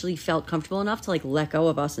officially felt comfortable enough to like let go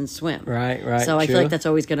of us and swim. Right. So I feel like that's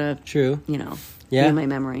always going to, be in my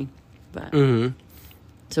memory. But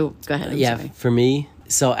so go ahead. I'm sorry. For me,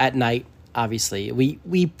 so at night, obviously,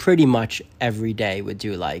 we pretty much every day would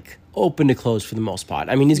do like open to close for the most part.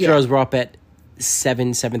 I mean, these girls were up at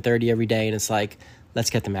 7:30 every day, and it's like, let's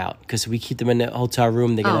get them out because we keep them in the hotel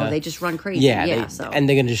room. They just run crazy. And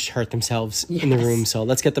they're gonna just hurt themselves in the room. So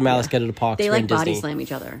let's get them out. Let's get to the parks. They like body slam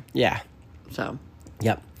each other. Yeah. So.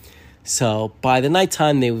 Yep. So by the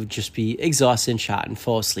nighttime, they would just be exhausted and shot and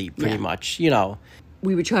fall asleep. Pretty much,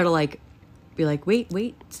 We would try to like be like,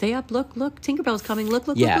 wait, stay up, look, Tinkerbell's coming, look.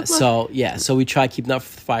 So we try keeping up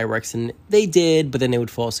with the fireworks, and they did, but then they would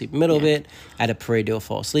fall asleep in the middle of it. At a parade, they would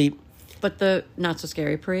fall asleep. But the not so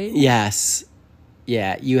scary parade? Yes.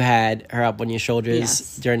 Yeah, you had her up on your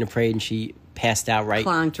shoulders during the parade, and she passed out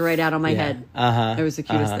Clonked right out on my head. It was the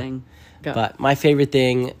cutest thing. Go. But my favorite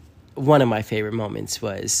thing, one of my favorite moments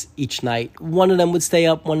was each night, one of them would stay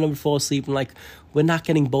up, one of them would fall asleep. And like, we're not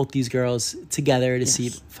getting both these girls together to see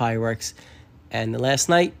fireworks. And the last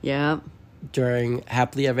night, during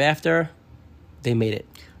Happily Ever After, they made it.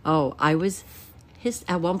 Oh,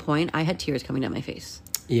 at one point, I had tears coming down my face.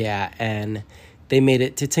 Yeah, and they made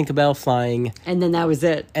it to Tinkerbell flying. And then that was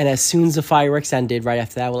it. And as soon as the fireworks ended, right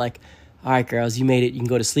after that, we're like, all right, girls, you made it. You can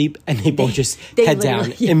go to sleep. And they both just head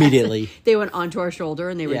down immediately. They went onto our shoulder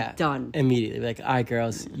and they were done. Immediately. Like, all right,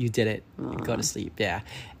 girls, you did it. You go to sleep. Yeah.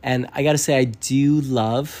 And I got to say, I do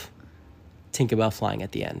love Tinkerbell flying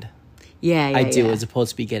at the end. I do, as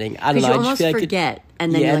opposed to beginning. I don't know. You I almost just feel like forget,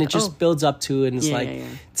 and then it just builds up to it, and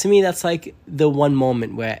it's to me, that's like the one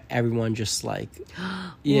moment where everyone just like,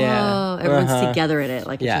 whoa, everyone's together in it,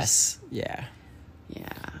 like I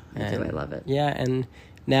love it. Yeah, and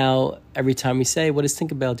now every time we say, "What does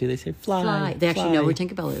Tinkerbell do?" They say, "Fly." They actually know who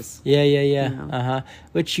Tinkerbell is. Yeah. You know?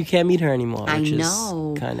 Which you can't meet her anymore. I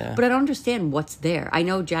know, but I don't understand what's there. I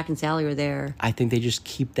know Jack and Sally are there. I think they just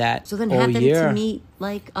keep that. So then have them to meet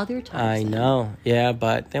like other times. I know,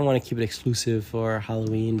 but they want to keep it exclusive for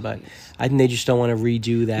Halloween. But I think they just don't want to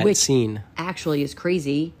redo that scene. Actually, is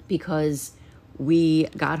crazy because we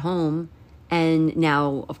got home, and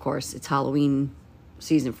now of course it's Halloween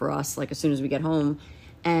season for us. Like as soon as we get home.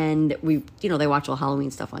 And we, they watch all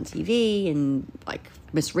Halloween stuff on TV and like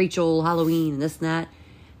Miss Rachel Halloween and this and that.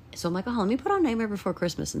 So I'm like, let me put on Nightmare Before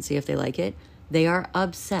Christmas and see if they like it. They are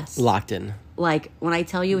obsessed. Locked in. Like when I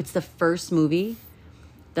tell you it's the first movie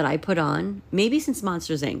that I put on, maybe since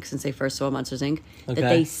Monsters Inc., since they first saw Monsters Inc., that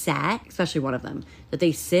they sat, especially one of them, that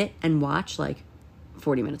they sit and watch like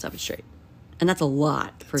 40 minutes of it straight. And that's a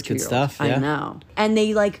lot for a 2-year-old. Good stuff, yeah. I know. And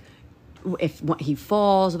they like, if he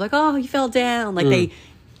falls, they're like, oh, he fell down. Like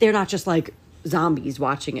they're not just like zombies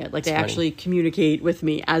watching it. Like they actually communicate with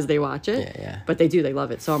me as they watch it. Yeah. But they do. They love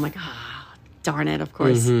it. So I'm like, darn it, of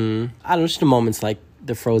course. Mm-hmm. I don't know, just the moments like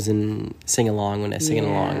the Frozen sing-along when they're singing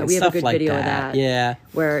along and we have stuff a good like video that. Of that. Yeah.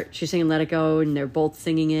 Where she's singing Let It Go and they're both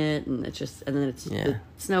singing it and it's just, and then it's the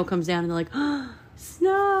snow comes down and they're like,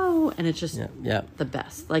 snow. And it's just the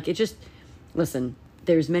best. Like it just, listen,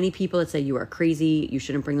 there's many people that say you are crazy. You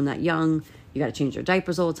shouldn't bring them that young. You got to change their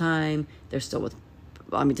diapers all the time. They're still with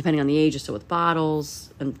I mean, depending on the age, still with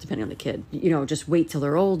bottles, and depending on the kid. Just wait till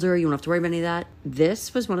they're older. You don't have to worry about any of that.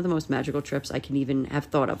 This was one of the most magical trips I can even have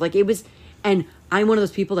thought of. Like, it was, and I'm one of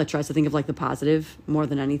those people that tries to think of, like, the positive more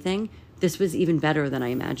than anything. This was even better than I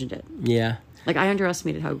imagined it. Yeah. Like, I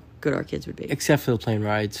underestimated how good our kids would be. Except for the plane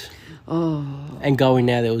rides. Oh. And going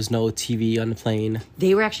there was no TV on the plane.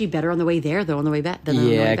 They were actually better on the way there than on the way back.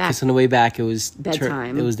 Yeah, because on the way back it was...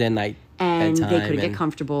 bedtime. It was their night. And bedtime, they couldn't get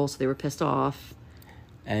comfortable, so they were pissed off.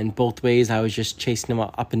 And both ways, I was just chasing them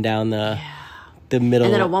up and down the middle.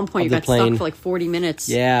 And then at one point, you got plane. stuck for like 40 minutes.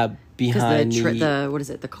 Yeah, behind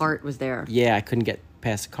the cart was there. Yeah, I couldn't get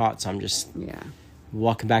past the cart, so I'm just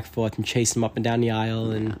walking back and forth and chasing them up and down the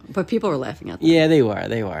aisle. And but people were laughing at them. Yeah, they were.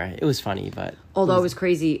 It was funny, but although it was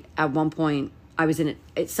crazy. At one point, I was in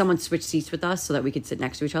it. Someone switched seats with us so that we could sit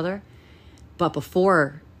next to each other. But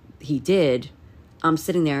before he did, I'm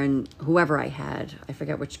sitting there, and whoever I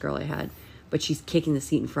forget which girl I had, but she's kicking the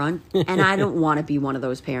seat in front. And I don't want to be one of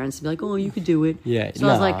those parents to be like, oh, you could do it. Yeah. So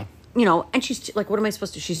I was like, and she's like, what am I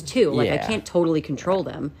supposed to do? She's 2. Like, I can't totally control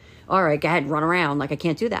them. All right, go ahead, run around. Like, I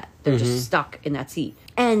can't do that. They're just stuck in that seat.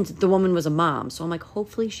 And the woman was a mom. So I'm like,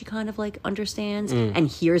 hopefully she kind of like understands and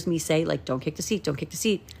hears me say, like, don't kick the seat, don't kick the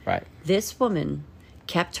seat. Right. This woman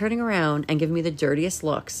kept turning around and giving me the dirtiest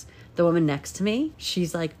looks. The woman next to me,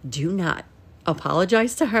 she's like, do not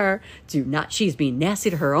apologize to her. Do not. She's being nasty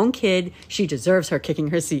to her own kid. She deserves her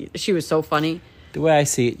kicking her seat. She was so funny. The way I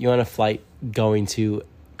see it, you're on a flight coming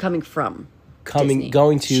from Disney.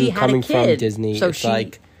 So it's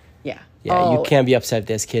like, yeah, you can't be upset.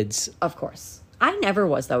 There's kids. Of course, I never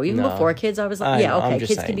was though. Even before kids, I was like,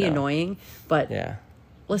 kids can be annoying, but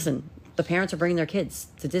listen, the parents are bringing their kids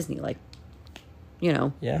to Disney, like,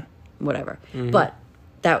 whatever. But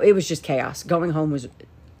it was just chaos. Going home was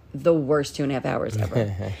the worst 2.5 hours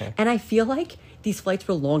ever. And I feel like these flights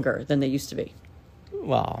were longer than they used to be.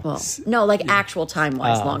 Well no, like actual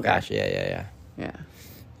time-wise longer. Gosh, yeah.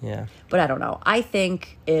 But I don't know. I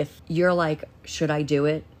think if you're like, should I do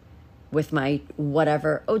it with my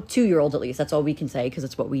whatever, 2-year-old at least, that's all we can say because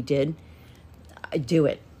it's what we did. Do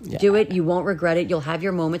it. Yeah. Do it. You won't regret it. You'll have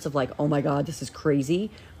your moments of like, oh my God, this is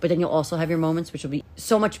crazy. But then you'll also have your moments which will be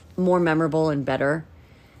so much more memorable and better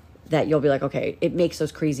that you'll be like, okay, it makes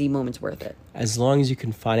those crazy moments worth it. As long as you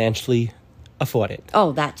can financially afford it.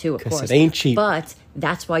 Oh, that too, of course. Because it ain't cheap. But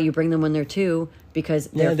that's why you bring them when they're 2, because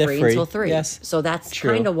they're free until 3. Yes. So that's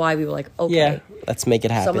kind of why we were like, okay. Yeah, let's make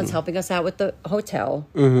it happen. Someone's helping us out with the hotel.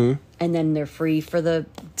 And then they're free for the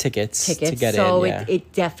tickets to get so in. So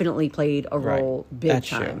it definitely played a role big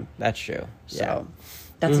time. True. That's true. So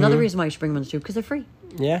that's another reason why you should bring them on the 2, because they're free.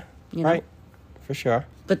 Yeah, right. For sure.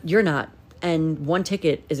 But you're not. And one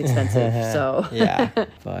ticket is expensive, so... Yeah,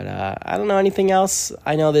 but I don't know anything else.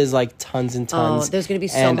 I know there's like tons and tons. Oh, there's going to be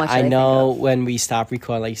so much I know when we stop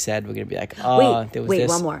recording, like you said, we're going to be like, oh, there was this,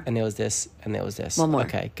 one more. and there was this, and there was this. One more.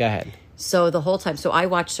 Okay, go ahead. So the whole time... So I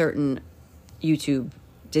watch certain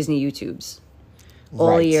Disney YouTubes.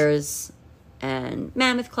 All Ears and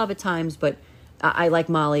Mammoth Club at times, but I like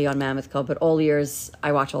Molly on Mammoth Club, but All Ears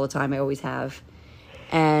I watch all the time. I always have.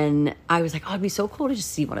 And I was like, oh, it'd be so cool to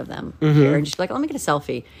just see one of them here. And just be like, let me get a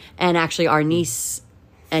selfie. And actually, our niece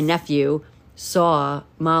and nephew saw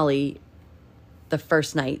Molly the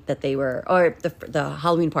first night that they were, or the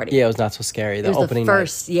Halloween party. Yeah, it was not so scary. The opening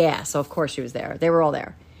first night. Yeah, so of course she was there. They were all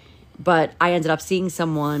there. But I ended up seeing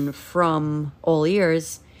someone from All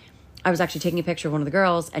Ears. I was actually taking a picture of one of the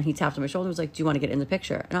girls, and he tapped on my shoulder and was like, do you want to get in the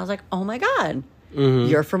picture? And I was like, oh my God,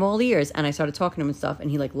 you're from All Ears. And I started talking to him and stuff,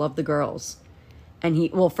 and he like loved the girls.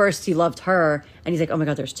 And first he loved her, and he's like, oh my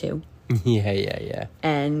God, there's 2. Yeah.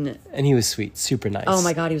 And he was sweet, super nice. Oh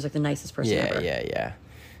my God, he was like the nicest person ever. Yeah.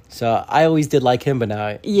 So I always did like him, but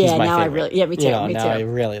now he's my favorite. Me too. Me now too. I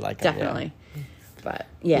really like him. Definitely.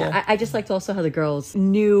 Yeah. But I just liked also how the girls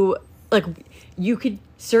knew, like, you could,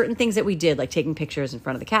 certain things that we did, like taking pictures in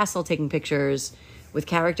front of the castle, taking pictures with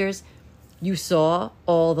characters, you saw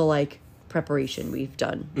all the like preparation we've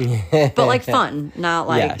done. But like fun, not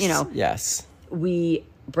like, Yes. We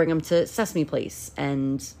bring them to Sesame Place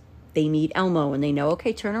and they meet Elmo and they know,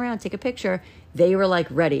 okay, turn around, take a picture. They were like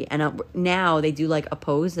ready. And now they do like a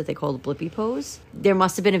pose that they call the Blippi pose. There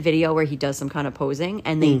must have been a video where he does some kind of posing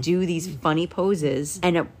and they do these funny poses.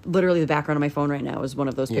 And literally the background of my phone right now is one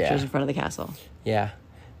of those pictures in front of the castle. Yeah.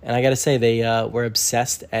 And I got to say, they were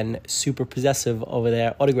obsessed and super possessive over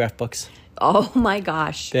their autograph books. Oh my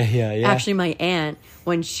gosh. Yeah. Actually, my aunt,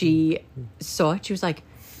 when she saw it, she was like,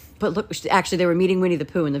 but look, actually, they were meeting Winnie the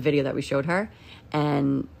Pooh in the video that we showed her,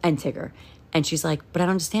 and Tigger. And she's like, but I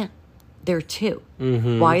don't understand. They're 2.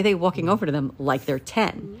 Why are they walking over to them like they're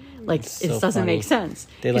 10? Like, It's it so doesn't funny. make sense.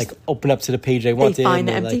 They like open up to the page they wanted. They find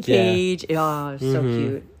the and empty they're like, page. Oh, so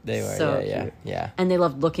cute. They were, so yeah, cute. yeah. And they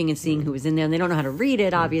loved looking and seeing who was in there. And they don't know how to read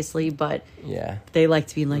it, obviously, but Yeah. they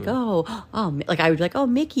liked being like, like I would be like, oh,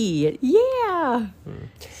 Mickey, yeah.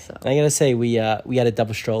 So. I gotta say, we had a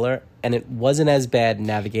double stroller, and it wasn't as bad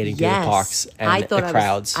navigating through the parks and the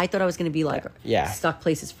crowds. I thought I was going to be like stuck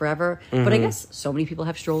places forever, but I guess so many people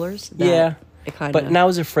have strollers. That it kind but I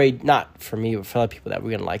was afraid, not for me, but for other people, that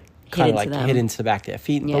we're gonna like kind of like hit into the back of their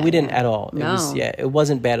feet. Yeah, but we didn't at all. No. It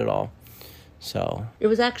wasn't bad at all. So it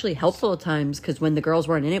was actually helpful at times because when the girls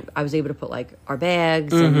weren't in it, I was able to put like our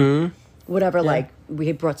bags and whatever. Like we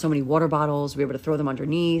had brought so many water bottles, we were able to throw them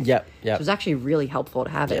underneath. Yep. So it was actually really helpful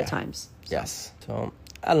to have it at times. So. Yes. So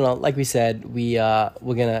I don't know. Like we said, we're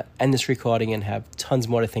gonna end this recording and have tons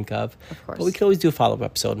more to think of. Of course. But we could always do a follow-up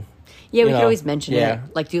episode. Yeah, we could always mention yeah.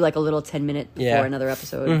 it. Like do like a little 10-minute before another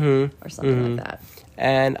episode or something like that.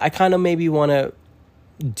 And I kind of maybe want to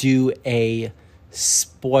do a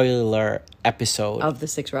spoiler episode Of the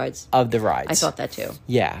 6 rides. of the rides. I thought that too.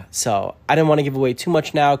 Yeah. So I didn't want to give away too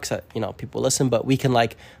much now because people listen, but we can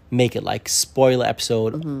like make it like spoiler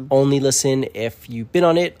episode. Only listen if you've been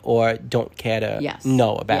on it or don't care to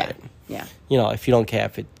know about it. Yeah. If you don't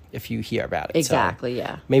care if you hear about it. Exactly. So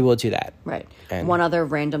yeah. maybe we'll do that. Right. And one other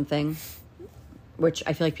random thing, which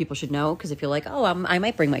I feel like people should know, because if you're like, I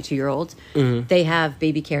might bring my 2-year-old, they have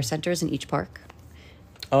baby care centers in each park.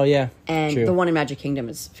 Oh, yeah. And True. the one in Magic Kingdom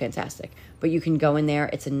is fantastic. But you can go in there.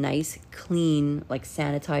 It's a nice, clean, like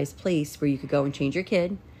sanitized place where you could go and change your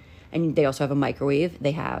kid. And they also have a microwave.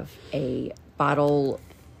 They have a bottle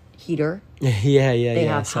heater. yeah. They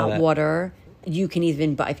I have saw hot that. water. You can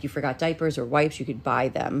even buy, if you forgot diapers or wipes, you could buy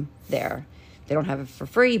them there. They don't have it for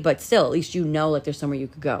free, but still, at least like there's somewhere you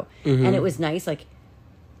could go. And it was nice, like,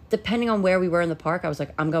 depending on where we were in the park, I was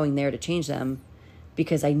like, I'm going there to change them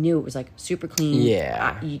because I knew it was, like, super clean.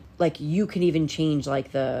 Yeah. Like, you can even change,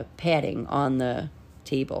 like, the padding on the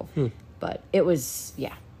table. But it was,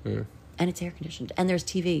 And it's air conditioned. And there's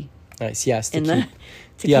TV. Nice, yes. To In keep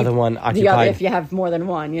to the other one occupied. if you have more than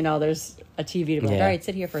one, there's a TV to be like, all right,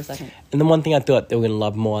 sit here for a second. And the one thing I thought they were going to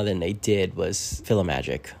love more than they did was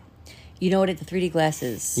Philomagic. You know what? The 3D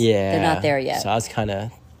glasses. Yeah. They're not there yet. So I was kind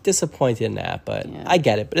of disappointed in that, but I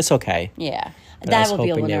get it. But it's okay. Yeah. But I That was will be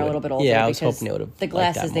hoping when they they're a would- little bit older. yeah, I was because hoping they would have the liked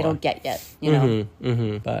glasses that they more. don't get yet, you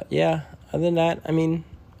know? But yeah, other than that, I mean,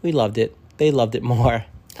 we loved it. They loved it more.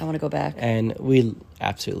 I want to go back. And we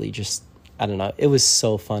absolutely just, I don't know. It was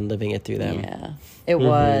so fun living it through them. Yeah. It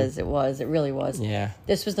was. It really was. Yeah.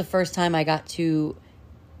 This was the first time I got to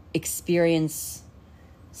experience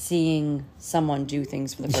seeing someone do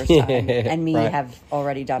things for the first time. And me Right. have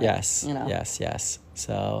already done Yes. it. You know? Yes.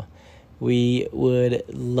 So we would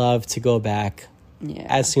love to go back Yeah.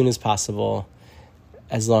 as soon as possible,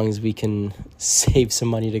 as long as we can save some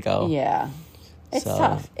money to go. Yeah. It's So,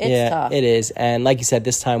 tough. It's tough. It is. And like you said,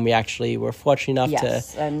 this time we actually were fortunate enough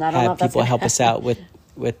Yes, to and I don't know have if that's people gonna help us out with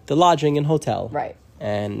the lodging and hotel. Right.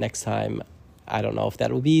 And next time, I don't know if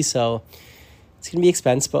that will be. So it's going to be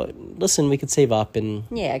expense. But listen, we could save up and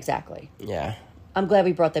Yeah, exactly. yeah. I'm glad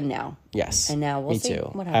we brought them now. Yes. And now we'll Me see too.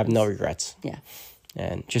 what I have no happens. regrets. Yeah.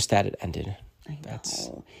 And just that it ended. I know. That's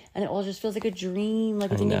And it all just feels like a dream.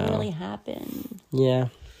 Like it didn't even know. really happen. yeah.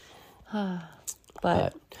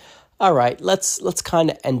 But All right, let's kind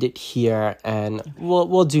of end it here, and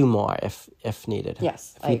we'll do more if needed.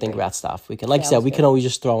 Yes, if we I think agree. about stuff, we can. Like I said, Sounds we good. can always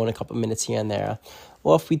just throw in a couple minutes here and there,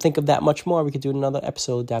 or if we think of that much more, we could do another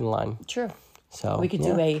episode down the line. true. So We could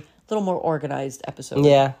yeah. do a little more organized episode.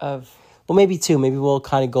 Yeah. Of Well, maybe two. Maybe we'll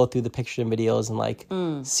kind of go through the picture and videos and like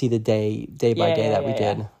see the day by Yeah, day yeah, that we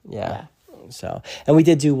yeah, did. yeah. So, and we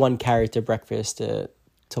did do one character breakfast.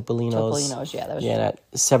 Topolino's. Topolino's, yeah, that was yeah. true.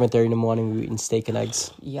 At 7:30 in the morning, we were eating steak and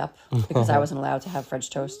eggs. Yep. Because I wasn't allowed to have French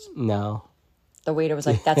toast. No. The waiter was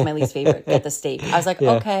like, "That's my least favorite. Get the steak." I was like,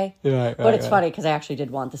 Yeah. "Okay." Right, but it's right. funny because I actually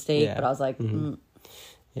did want the steak, Yeah. but I was like,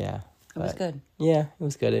 Yeah. "It was good." Yeah, it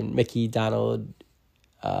was good. And Mickey, Donald,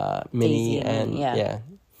 Minnie, Daisy and Minnie, yeah.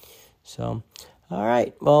 So, all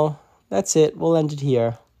right. Well, that's it. We'll end it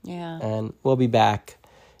here. Yeah. And we'll be back.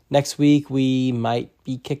 Next week, we might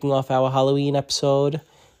be kicking off our Halloween episode.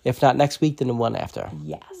 If not next week, then the one after.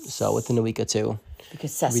 Yes. So within a week or two.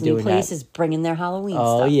 Because Sesame doing Place that. is bringing their Halloween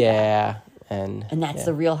Oh, stuff. yeah. And And that's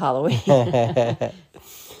the real Halloween.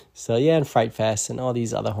 So, yeah, and Fright Fest and all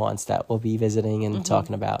these other haunts that we'll be visiting Mm-hmm. and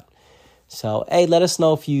talking about. So, hey, let us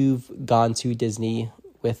know if you've gone to Disney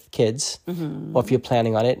with kids or if you're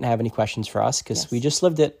planning on it and have any questions for us because we just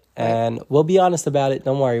lived it And we'll be honest about it.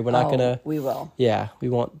 Don't worry. We're not going to. We will. Yeah. We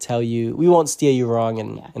won't tell you. We won't steer you wrong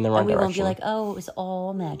in the wrong direction. And we won't be like, oh, it was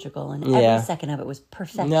all magical. And every second of it was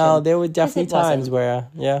perfection. No, there were definitely times where,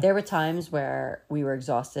 There were times where we were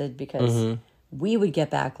exhausted because we would get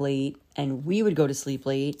back late and we would go to sleep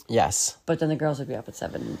late. Yes. But then the girls would be up at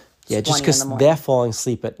 7. Yeah, just because they're falling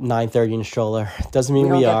asleep at 9:30 in the stroller doesn't mean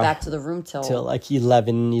we don't are. get back to the room till like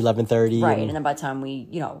 11:30. Right, and then by the time we,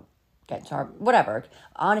 get to our whatever.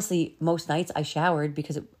 Honestly, most nights I showered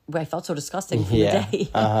because I felt so disgusting from the day.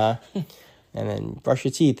 And then brush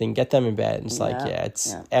your teeth and get them in bed. And it's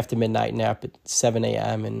it's after midnight and up at 7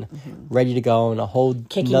 a.m. and ready to go and a whole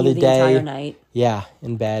Kicking another you the day. entire night. Yeah,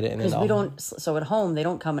 in bed. And because we don't. So at home they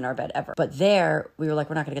don't come in our bed ever. But there we were like,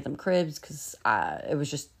 we're not gonna get them cribs because it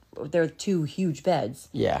was just. There are 2 huge beds.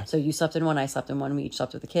 Yeah. So you slept in one, I slept in one, we each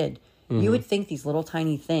slept with a kid. You would think these little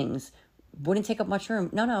tiny things wouldn't take up much room.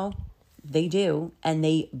 No, they do. And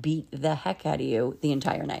they beat the heck out of you the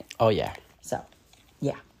entire night. Oh, yeah. So,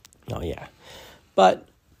 yeah. Oh, yeah. But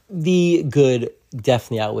the good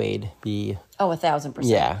definitely outweighed the... Oh, 1,000%.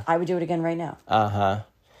 Yeah. I would do it again right now.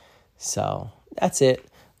 So, that's it.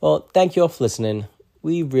 Well, thank you all for listening.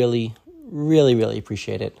 We really, really, really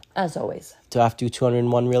appreciate it. As always. Do I have to do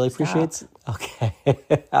 201 really appreciates? Okay.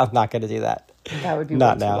 I'm not going to do that. That would be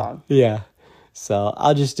not way now. too long. Yeah. So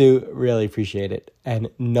I'll just do really appreciate it and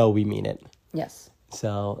know we mean it. Yes.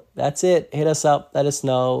 So that's it. Hit us up. Let us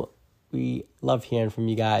know. We love hearing from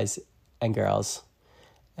you guys and girls.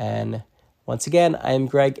 And once again, I am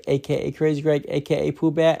Greg, a.k.a. Crazy Greg, a.k.a.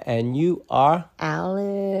 Pooh Bear, and you are...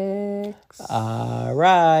 Alex. All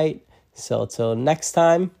right. So till next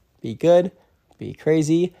time, be good, be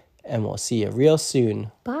crazy, and we'll see you real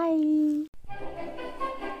soon. Bye.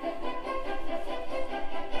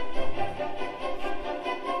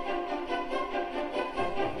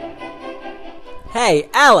 Hey,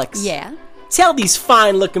 Alex. Yeah? Tell these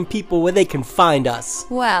fine-looking people where they can find us.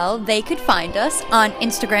 Well, they could find us on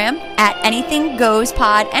Instagram at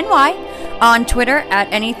anythinggoespodny, on Twitter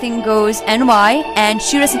at anythinggoesny, and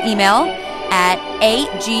shoot us an email at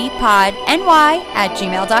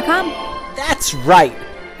agpodny@gmail.com. That's right.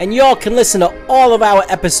 And y'all can listen to all of our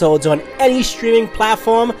episodes on any streaming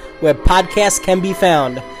platform where podcasts can be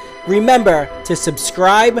found. Remember to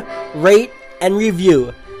subscribe, rate, and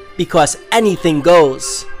review, because anything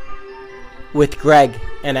goes with Greg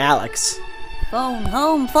and Alex. Phone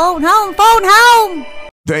home, phone home, phone home!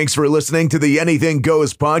 Thanks for listening to the Anything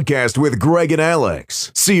Goes podcast with Greg and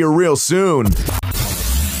Alex. See you real soon,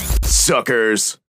 suckers.